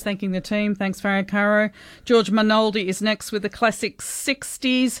right, just thanking the team. Thanks, Farah Caro. George Manoldi is next with the classic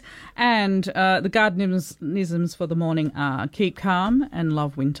 60s. And the gardenisms for the morning are keep calm and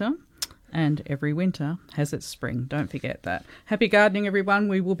love winter, and every winter has its spring. Don't forget that. Happy gardening, everyone.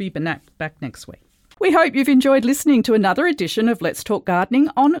 We will be back next week. We hope you've enjoyed listening to another edition of Let's Talk Gardening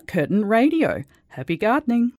on Curtin Radio. Happy gardening.